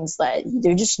certain things that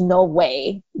there's just no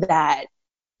way that,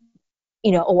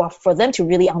 you know, or for them to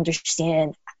really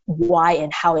understand why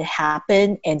and how it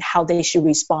happened and how they should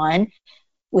respond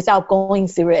without going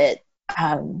through it.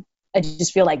 I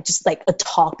just feel like just like a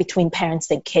talk between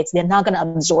parents and kids, they're not going to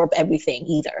absorb everything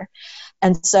either.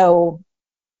 And so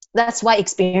that's why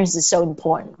experience is so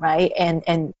important, right?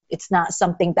 And it's not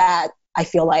something that I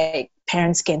feel like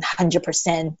parents can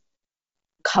 100%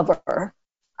 cover.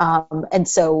 And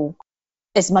so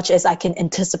as much as I can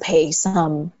anticipate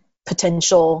some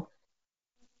potential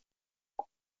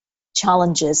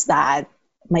challenges that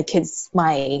my kids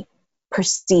might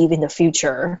perceive in the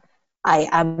future,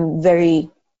 I'm very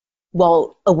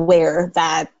well aware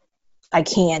that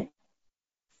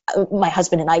my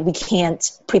husband and I, we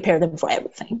can't prepare them for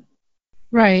everything.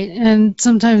 Right, and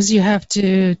sometimes you have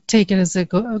to take it as it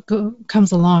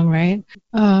comes along, right?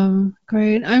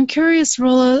 Great. I'm curious,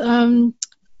 Rolla,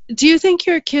 do you think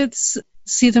your kids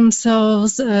see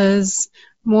themselves as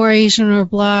more Asian or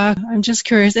Black? I'm just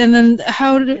curious. And then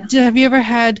have you ever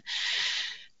had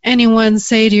anyone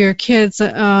say to your kids,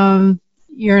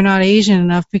 you're not Asian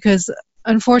enough? Because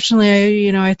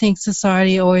unfortunately, I think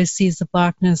society always sees the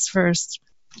Blackness first.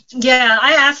 Yeah,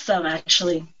 I asked them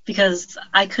actually, because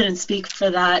I couldn't speak for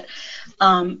that.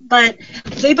 But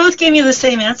they both gave me the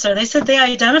same answer. They said they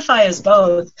identify as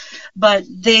both, but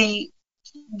the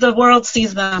world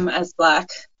sees them as Black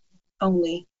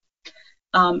only.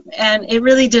 And it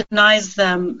really denies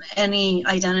them any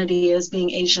identity as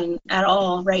being Asian at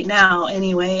all right now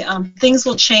anyway. Things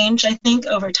will change, I think,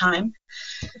 over time.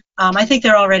 I think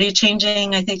they're already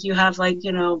changing. I think you have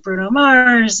Bruno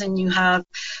Mars, and you have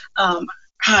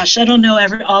I don't know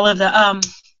all of the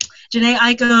Jhené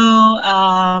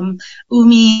Aiko,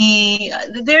 Umi.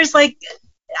 There's I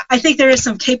think there is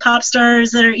some K-pop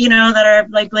stars that are that are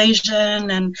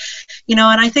Blasian, and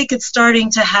and I think it's starting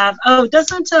to have. Oh,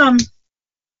 doesn't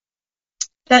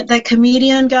that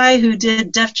comedian guy who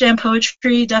did Def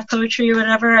Poetry or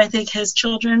whatever? I think his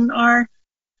children are.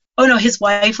 Oh no, his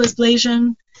wife was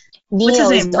Blasian. What's his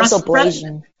name?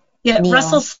 Blasian. Yeah, Neo.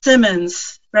 Russell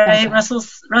Simmons, right? Okay.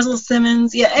 Russell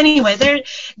Simmons. Yeah. Anyway, they're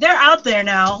out there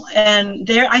now, and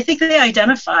I think they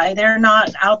identify. They're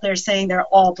not out there saying they're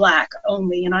all Black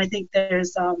only. I think there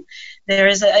is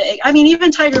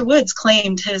even Tiger Woods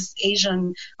claimed his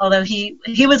Asian, although he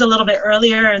was a little bit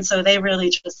earlier, and so they really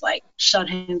just shut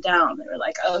him down. They were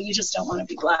like, oh, you just don't want to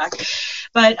be Black,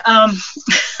 but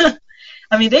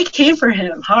they came for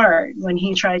him hard when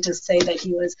he tried to say that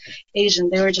he was Asian.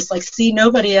 They were just see,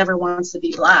 nobody ever wants to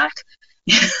be Black.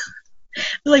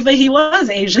 But he was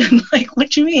Asian. What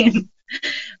do you mean?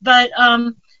 But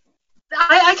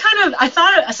I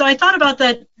thought about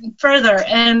that further,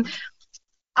 and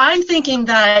I'm thinking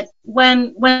that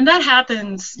when that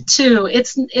happens too, it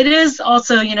is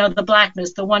also the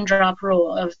Blackness, the one drop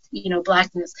rule of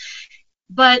Blackness,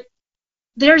 but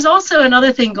there's also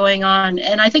another thing going on,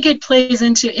 and I think it plays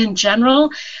into, in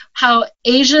general, how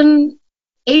being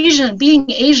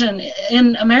Asian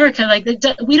in America,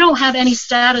 we don't have any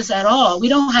status at all. We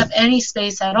don't have any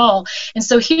space at all. And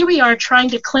so here we are trying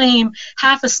to claim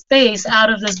half a space out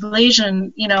of this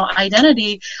Blasian,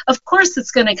 identity. Of course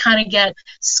it's going to kind of get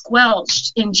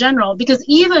squelched in general, because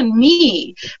even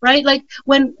me, right,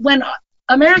 when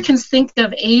Americans think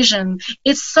of Asian,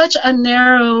 it's such a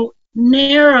narrow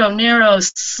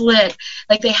slit.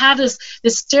 They have this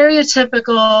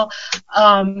stereotypical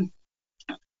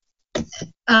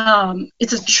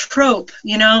it's a trope,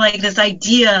 this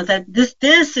idea that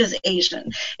this is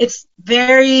Asian. It's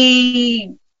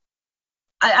very,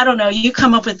 I don't know, you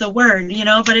come up with the word,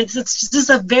 but it's just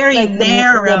a very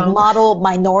narrow the model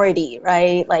minority,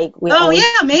 right?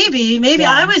 Maybe yeah.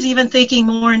 I was even thinking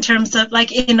more in terms of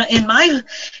in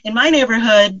my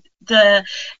neighborhood, the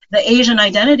Asian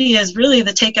identity is really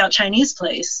the takeout Chinese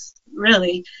place,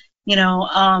 really,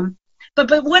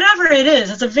 But whatever it is,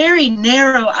 it's a very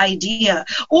narrow idea.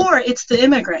 Or it's the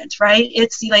immigrant, right?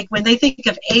 It's when they think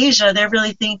of Asia, they're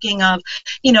really thinking of,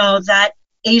 that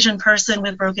Asian person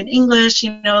with broken English,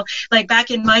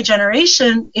 back in my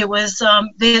generation, it was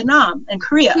Vietnam and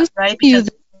Korea, right? Because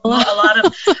a lot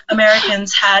of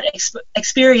Americans had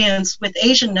experience with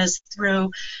Asianness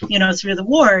through the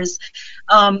wars.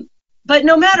 But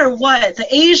no matter what, the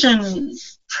Asian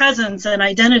presence and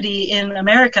identity in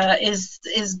America is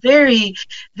very,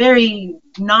 very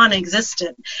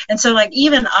non-existent. And so like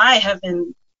even I have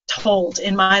been told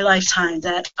in my lifetime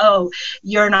that, oh,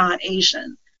 you're not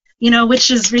Asian,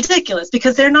 which is ridiculous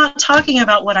because they're not talking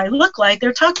about what I look like.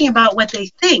 They're talking about what they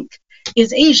think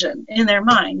is Asian in their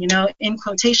mind, in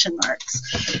quotation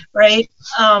marks, right?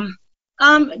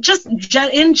 Just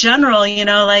in general,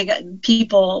 like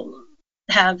people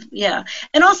have, yeah.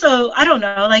 And also, I don't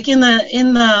know, like in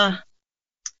the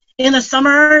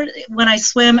summer when I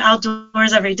swim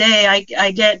outdoors every day,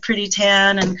 I get pretty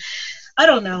tan, and I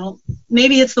don't know,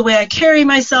 maybe it's the way I carry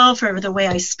myself or the way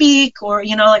I speak, or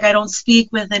like I don't speak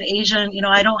with an Asian,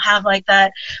 I don't have like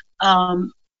that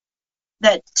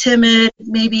that timid,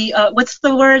 maybe what's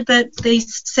the word that they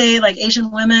say, like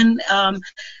Asian women,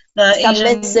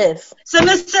 submissive.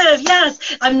 Submissive,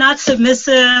 yes. I'm not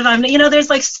submissive. There's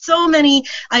like so many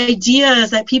ideas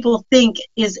that people think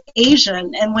is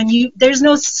Asian, and there's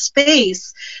no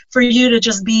space for you to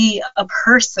just be a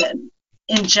person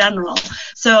in general.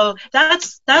 So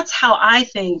that's how I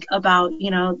think about,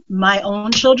 my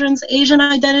own children's Asian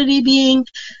identity being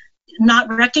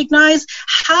not recognized.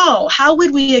 How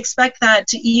would we expect that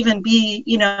to even be,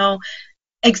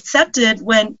 accepted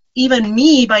when even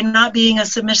me, by not being a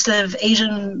submissive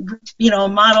Asian,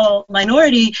 model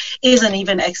minority, isn't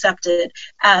even accepted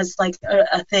as like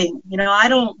a thing. I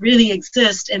don't really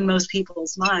exist in most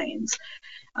people's minds.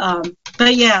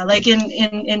 But yeah, like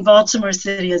in Baltimore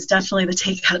City is definitely the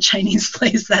takeout Chinese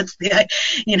place. That's the,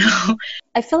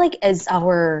 I feel like as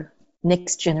our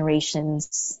next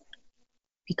generations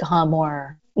become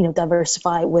more,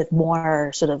 diversified with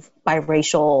more sort of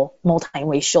biracial,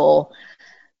 multiracial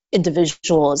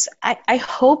individuals, I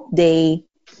hope they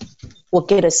will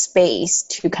get a space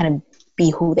to kind of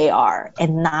be who they are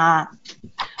and not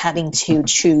having to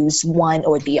choose one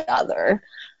or the other.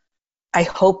 I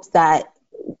hope that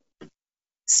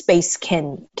space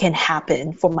can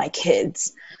happen for my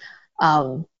kids.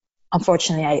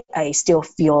 Unfortunately, I still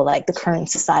feel like the current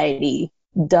society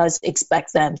does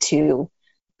expect them to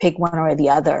pick one or the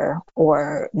other,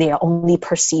 or they are only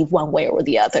perceived one way or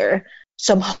the other.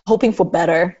 So I'm hoping for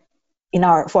better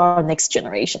for our next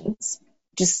generations,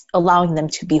 just allowing them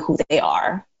to be who they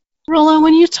are. Roland,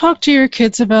 when you talk to your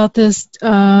kids about this,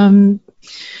 did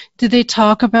they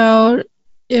talk about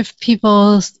if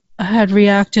people had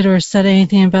reacted or said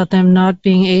anything about them not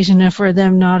being Asian enough, or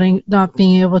them not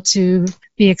being able to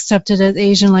be accepted as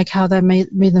Asian, like how that made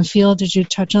them feel? Did you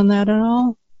touch on that at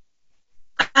all?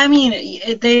 I mean,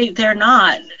 they're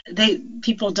not.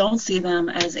 People don't see them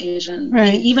as Asian.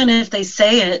 Right. Even if they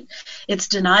say it, it's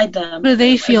denied them. How do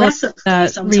they feel about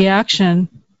that reaction?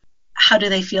 How do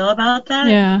they feel about that?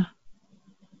 Yeah.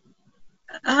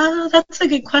 That's a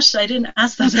good question. I didn't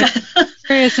ask them that.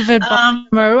 Curious if it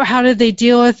bothered them, or how did they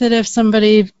deal with it if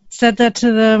somebody said that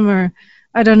to them, or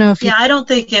I don't know if. I don't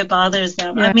think it bothers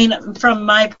them. Yeah. I mean, from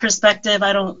my perspective,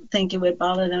 I don't think it would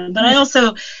bother them. But I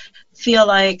also feel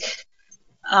like.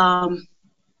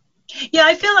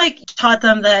 I feel like taught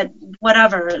them that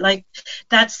whatever, like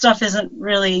that stuff isn't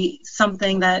really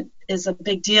something that is a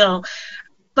big deal.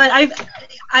 But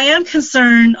I am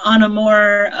concerned on a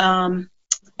more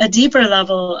a deeper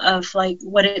level of like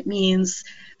what it means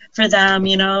for them.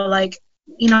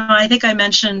 I think I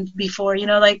mentioned before.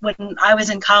 Like when I was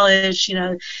in college,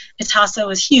 ITASA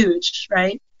was huge,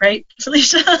 right? Right,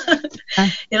 Felicia?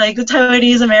 Like the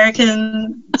Taiwanese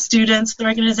American Students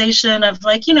Organization of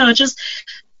like, just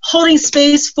holding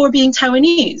space for being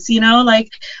Taiwanese, like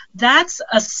that's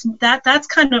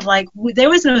kind of like,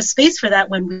 there was no space for that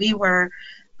when we were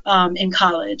in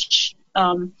college.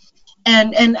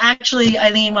 And actually,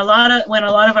 Eileen, when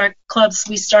a lot of our clubs,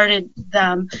 we started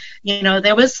them,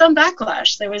 there was some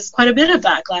backlash. There was quite a bit of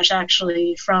backlash,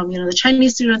 actually, from, the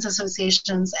Chinese Students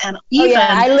Associations, and even... Oh, yeah,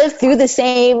 I lived through the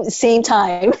same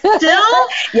time. Still?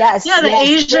 Yes. Yeah, the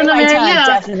Asian American... Yeah,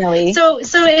 definitely. So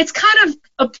it's kind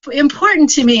of important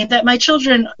to me that my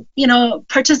children,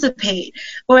 participate,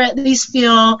 or at least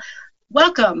feel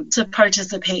welcome to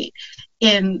participate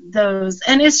in those.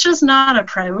 And it's just not a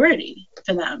priority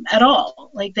for them at all.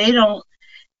 Like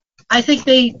I think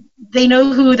they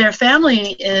know who their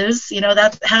family is,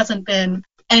 that hasn't been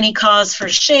any cause for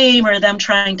shame or them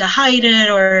trying to hide it,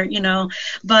 or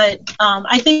but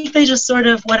I think they just sort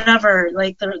of whatever,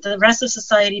 like the rest of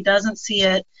society doesn't see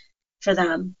it for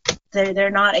them.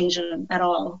 They're not Asian at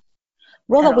all.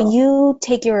 Rola, when you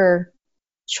take your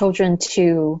children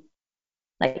to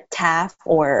like TAF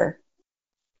or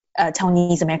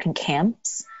Taiwanese American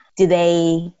camps,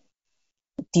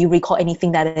 do you recall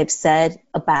anything that they've said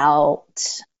about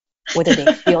whether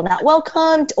they feel not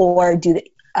welcomed, or do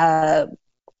they,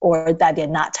 or that they're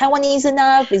not Taiwanese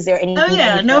enough? Is there anything? Oh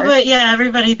yeah, nobody. Yeah,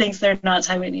 everybody thinks they're not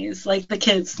Taiwanese. Like the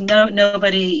kids,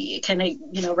 nobody can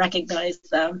recognize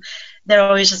them. They're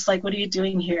always just like, "What are you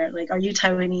doing here? Like, are you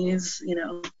Taiwanese?"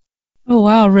 Oh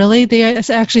wow, really? They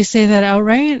actually say that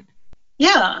outright?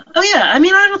 Yeah. Oh yeah. I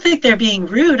mean, I don't think they're being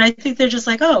rude. I think they're just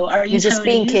like, "Oh, are you You're just Taiwanese?"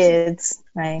 being kids,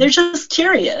 right? They're just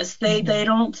curious. They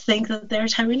don't think that they're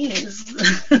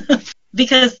Taiwanese.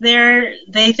 Because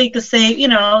they think the same,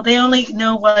 they only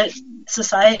know what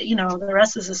society, the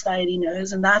rest of society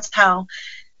knows, and that's how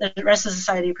the rest of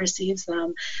society perceives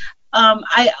them.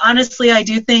 I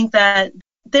do think that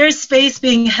there's space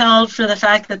being held for the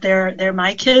fact that they're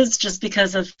my kids, just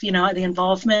because of the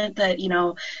involvement that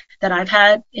that I've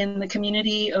had in the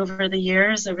community over the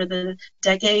years, over the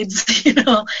decades.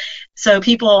 So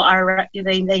people are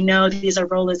they know these are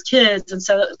Rola's kids, and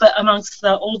so but amongst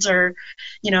the older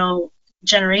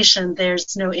generation,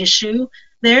 there's no issue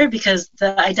there, because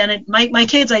the identity, my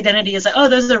kid's identity is like, oh,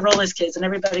 those are Rola's kids, and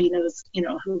everybody knows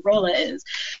who Rola is.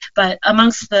 But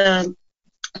amongst the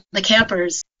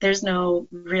campers, there's no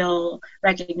real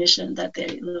recognition that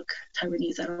they look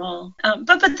Taiwanese at all.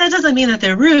 But that doesn't mean that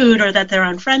they're rude or that they're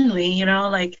unfriendly.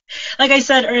 Like I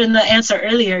said in the answer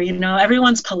earlier,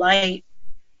 everyone's polite,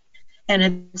 and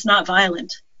it's not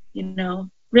violent.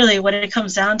 Really, when it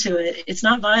comes down to it, it's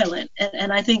not violent.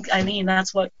 And I think, Eileen,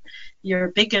 that's what your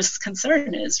biggest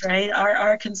concern is, right?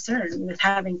 Our concern with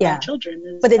having children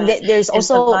is, but there's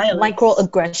also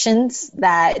microaggressions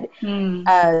that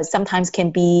sometimes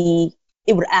can be,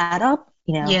 it would add up,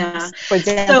 For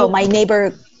example, my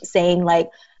neighbor saying like,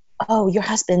 oh, your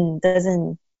husband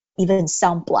doesn't even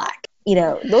sound Black.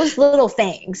 Those little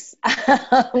things.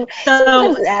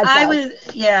 So I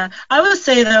would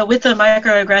say though, with the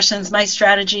microaggressions, my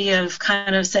strategy of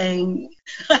kind of saying,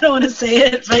 I don't want to say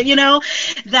it, but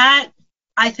that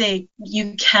I think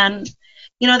you can,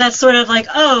 that's sort of like,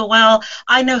 oh, well,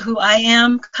 I know who I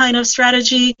am kind of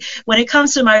strategy. When it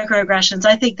comes to microaggressions,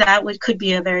 I think that could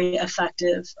be a very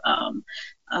effective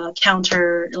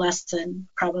counter lesson,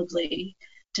 probably,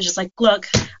 to just like, look,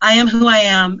 I am who I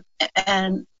am,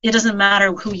 and it doesn't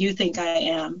matter who you think I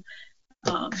am.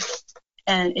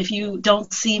 And if you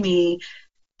don't see me,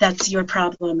 that's your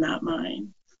problem, not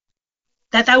mine.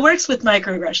 That works with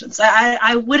microaggressions.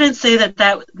 I wouldn't say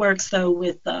that works, though,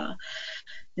 with the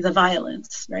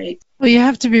violence, right? Well, you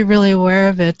have to be really aware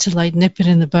of it to like nip it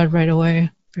in the bud right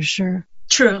away, for sure.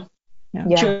 True.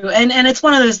 Yeah. True. And it's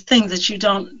one of those things that you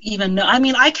don't even know. I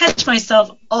mean, I catch myself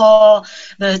all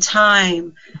the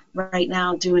time right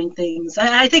now doing things.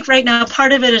 I think right now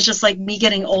part of it is just like me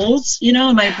getting old,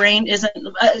 my brain isn't,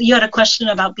 you had a question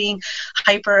about being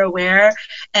hyper aware,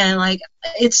 and like,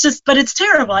 it's just, but it's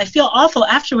terrible. I feel awful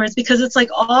afterwards, because it's like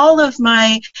all of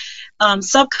my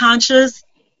subconscious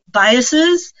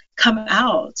biases come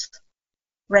out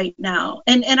right now,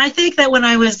 and I think that when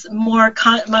I was more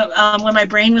when my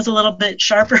brain was a little bit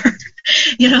sharper,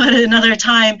 at another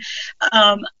time,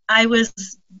 I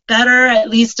was better, at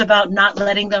least, about not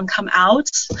letting them come out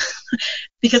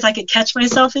because I could catch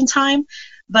myself in time.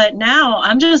 But now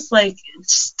I'm just like,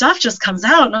 stuff just comes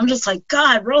out, and I'm just like,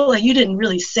 God, Rola, you didn't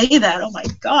really say that. Oh my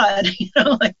God,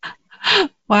 like,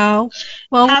 wow,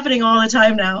 well, it's happening all the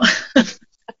time now.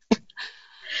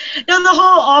 The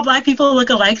whole all Black people look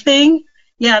alike thing.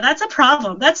 Yeah, that's a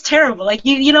problem. That's terrible. Like,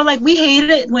 like we hate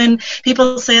it when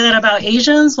people say that about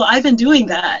Asians. Well, I've been doing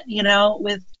that,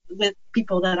 with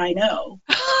people that I know.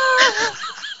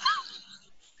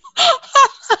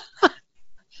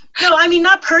 No, I mean,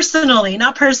 not personally,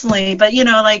 but,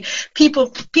 like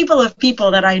people of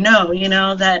people that I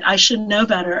know, that I should know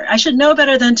better. I should know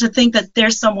better than to think that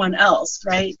there's someone else,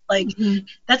 right? Like,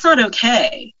 that's not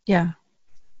okay. Yeah.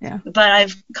 Yeah. But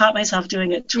I've caught myself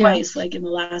doing it twice, like in the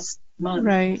last month.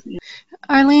 Right.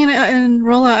 Eileen and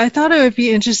Rola, I thought it would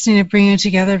be interesting to bring you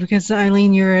together, because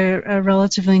Eileen, you're a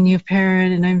relatively new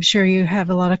parent, and I'm sure you have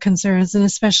a lot of concerns, and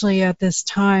especially at this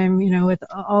time, with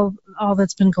all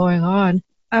that's been going on.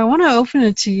 I want to open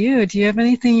it to you. Do you have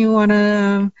anything you want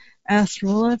to ask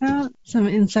Rola about? Some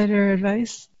insider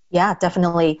advice? Yeah,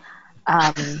 definitely.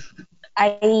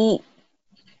 I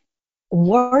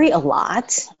worry a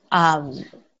lot.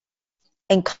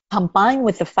 And combined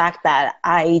with the fact that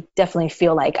I definitely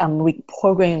feel like I'm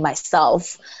reprogramming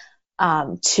myself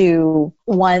to,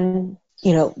 one,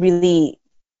 really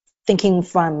thinking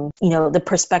from, the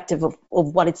perspective of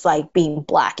what it's like being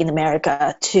Black in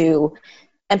America, to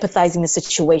empathizing the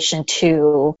situation,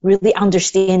 to really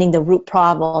understanding the root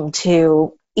problem,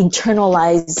 to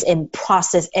internalize and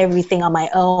process everything on my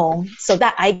own, so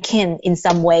that I can in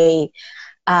some way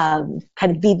kind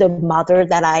of be the mother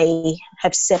that I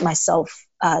have set myself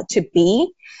to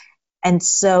be. And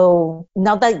so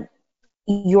now that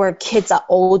your kids are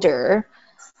older,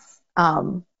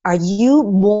 are you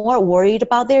more worried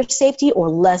about their safety or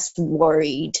less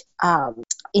worried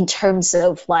in terms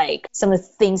of like some of the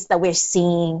things that we're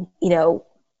seeing,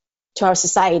 to our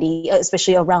society,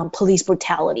 especially around police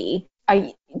brutality?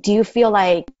 Do you feel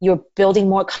like you're building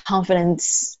more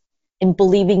confidence in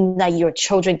believing that your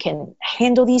children can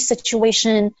handle these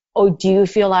situations? Or do you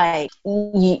feel like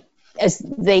as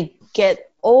they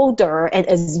get older and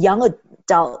as young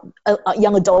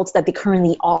adults that they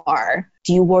currently are,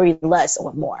 do you worry less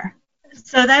or more?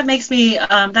 So that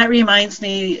reminds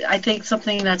me, I think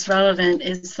something that's relevant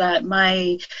is that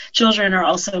my children are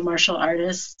also martial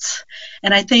artists.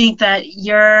 And I think that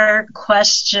your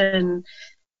question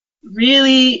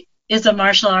really is a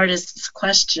martial artist's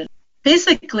question.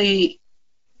 Basically,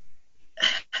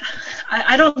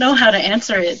 I don't know how to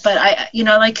answer it, but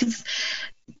cause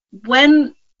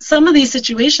when some of these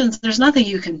situations, there's nothing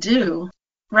you can do.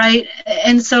 Right.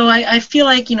 And so I feel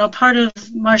like, part of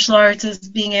martial arts is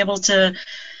being able to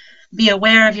be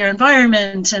aware of your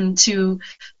environment and to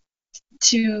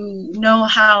know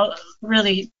how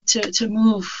really to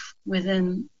move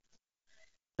within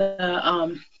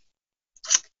the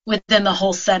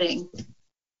whole setting.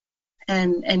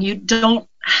 And you don't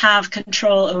have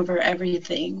control over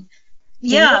everything.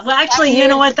 Yeah, well, actually, you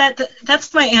know what?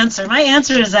 That's my answer. My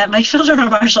answer is that my children are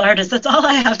martial artists. That's all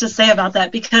I have to say about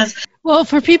that because... Well,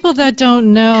 for people that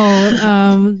don't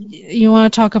know, you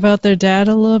want to talk about their dad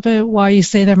a little bit, why you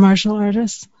say they're martial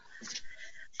artists?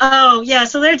 Oh, yeah,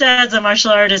 so their dad's a martial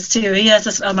artist, too. He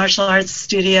has a martial arts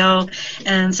studio,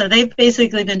 and so they've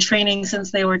basically been training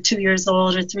since they were 2 years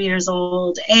old or 3 years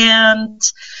old, and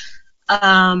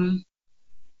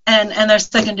they're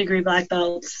second-degree black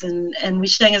belts, and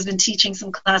Wisheng has been teaching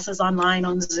some classes online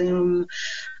on Zoom,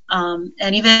 and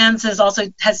Evans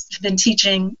has been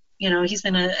teaching. He's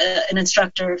been an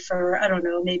instructor for, I don't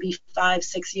know, maybe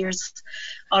 5-6 years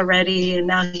already, and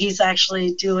now he's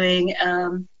actually doing.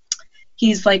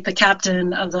 He's like the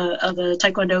captain of the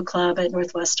Taekwondo club at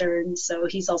Northwestern, so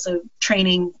he's also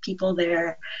training people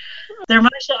there. They're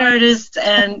martial artists,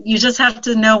 and you just have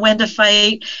to know when to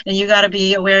fight, and you got to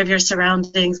be aware of your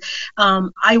surroundings.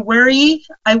 I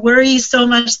worry so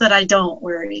much that I don't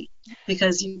worry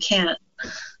because you can't.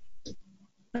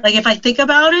 Like if I think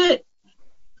about it,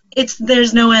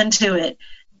 there's no end to it.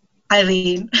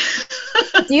 Eileen.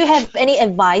 Do you have any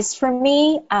advice for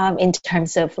me in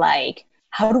terms of like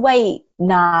how do I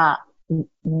not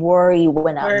worry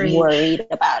when I'm worried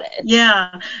about it?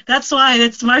 Yeah, that's why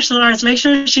it's martial arts. Make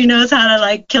sure she knows how to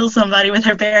like kill somebody with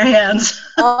her bare hands.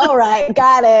 All right,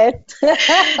 got it.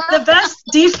 The best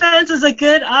defense is a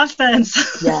good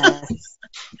offense. Yes.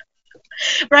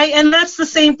 Right, and that's the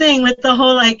same thing with the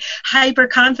whole like hyper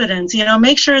confidence.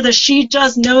 Make sure that she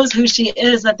just knows who she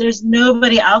is, that there's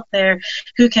nobody out there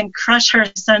who can crush her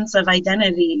sense of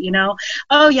identity.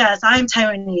 Oh yes, I'm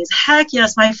Taiwanese. Heck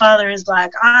yes, my father is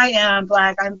black. I am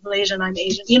black. I'm Malaysian. I'm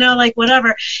Asian. Like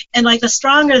whatever. And like the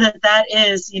stronger that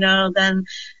is, then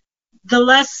the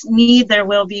less need there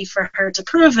will be for her to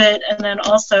prove it. And then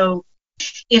also,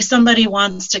 if somebody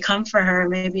wants to come for her,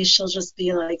 maybe she'll just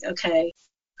be like, okay.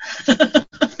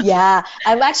 Yeah,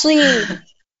 I'm actually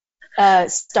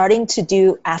starting to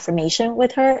do affirmation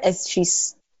with her as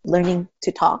she's learning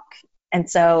to talk, and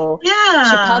so she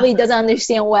probably doesn't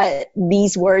understand what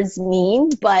these words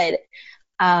mean, but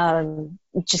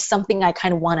just something I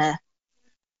kind of want to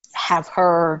have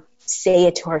her say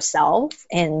it to herself,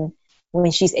 and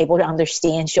when she's able to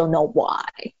understand, she'll know why.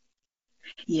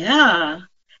 Yeah,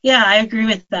 I agree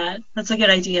with that. That's a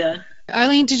good idea.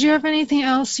 Eileen, did you have anything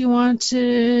else you want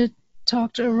to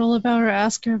talk to Rolla about or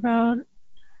ask her about?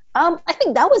 I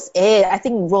think that was it. I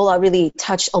think Rolla really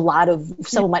touched a lot of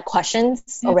some of my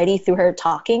questions already through her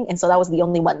talking, and so that was the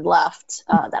only one left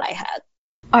that I had.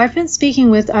 I've been speaking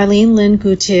with Eileen Lin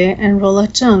Gautier and Rolla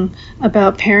Zheng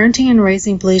about parenting and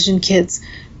raising Blasian kids.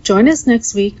 Join us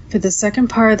next week for the second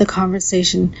part of the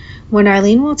conversation, when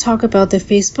Eileen will talk about the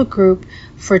Facebook group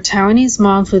for Taiwanese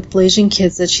moms with Blasian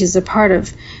kids that she's a part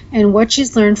of, and what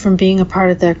she's learned from being a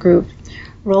part of that group.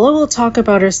 Rolla will talk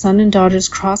about her son and daughter's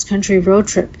cross-country road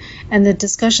trip, and the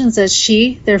discussions that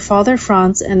she, their father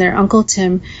Franz, and their uncle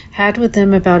Tim had with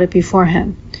them about it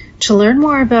beforehand. To learn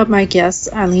more about my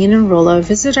guests, Eileen and Rolla,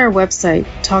 visit our website,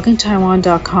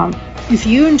 TalkingTaiwan.com. If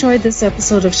you enjoyed this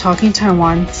episode of Talking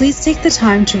Taiwan, please take the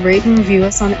time to rate and review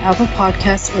us on Apple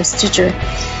Podcasts or Stitcher.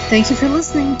 Thank you for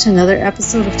listening to another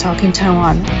episode of Talking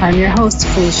Taiwan. I'm your host,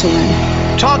 Felicia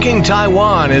Lin. Talking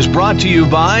Taiwan is brought to you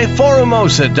by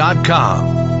Forumosa.com.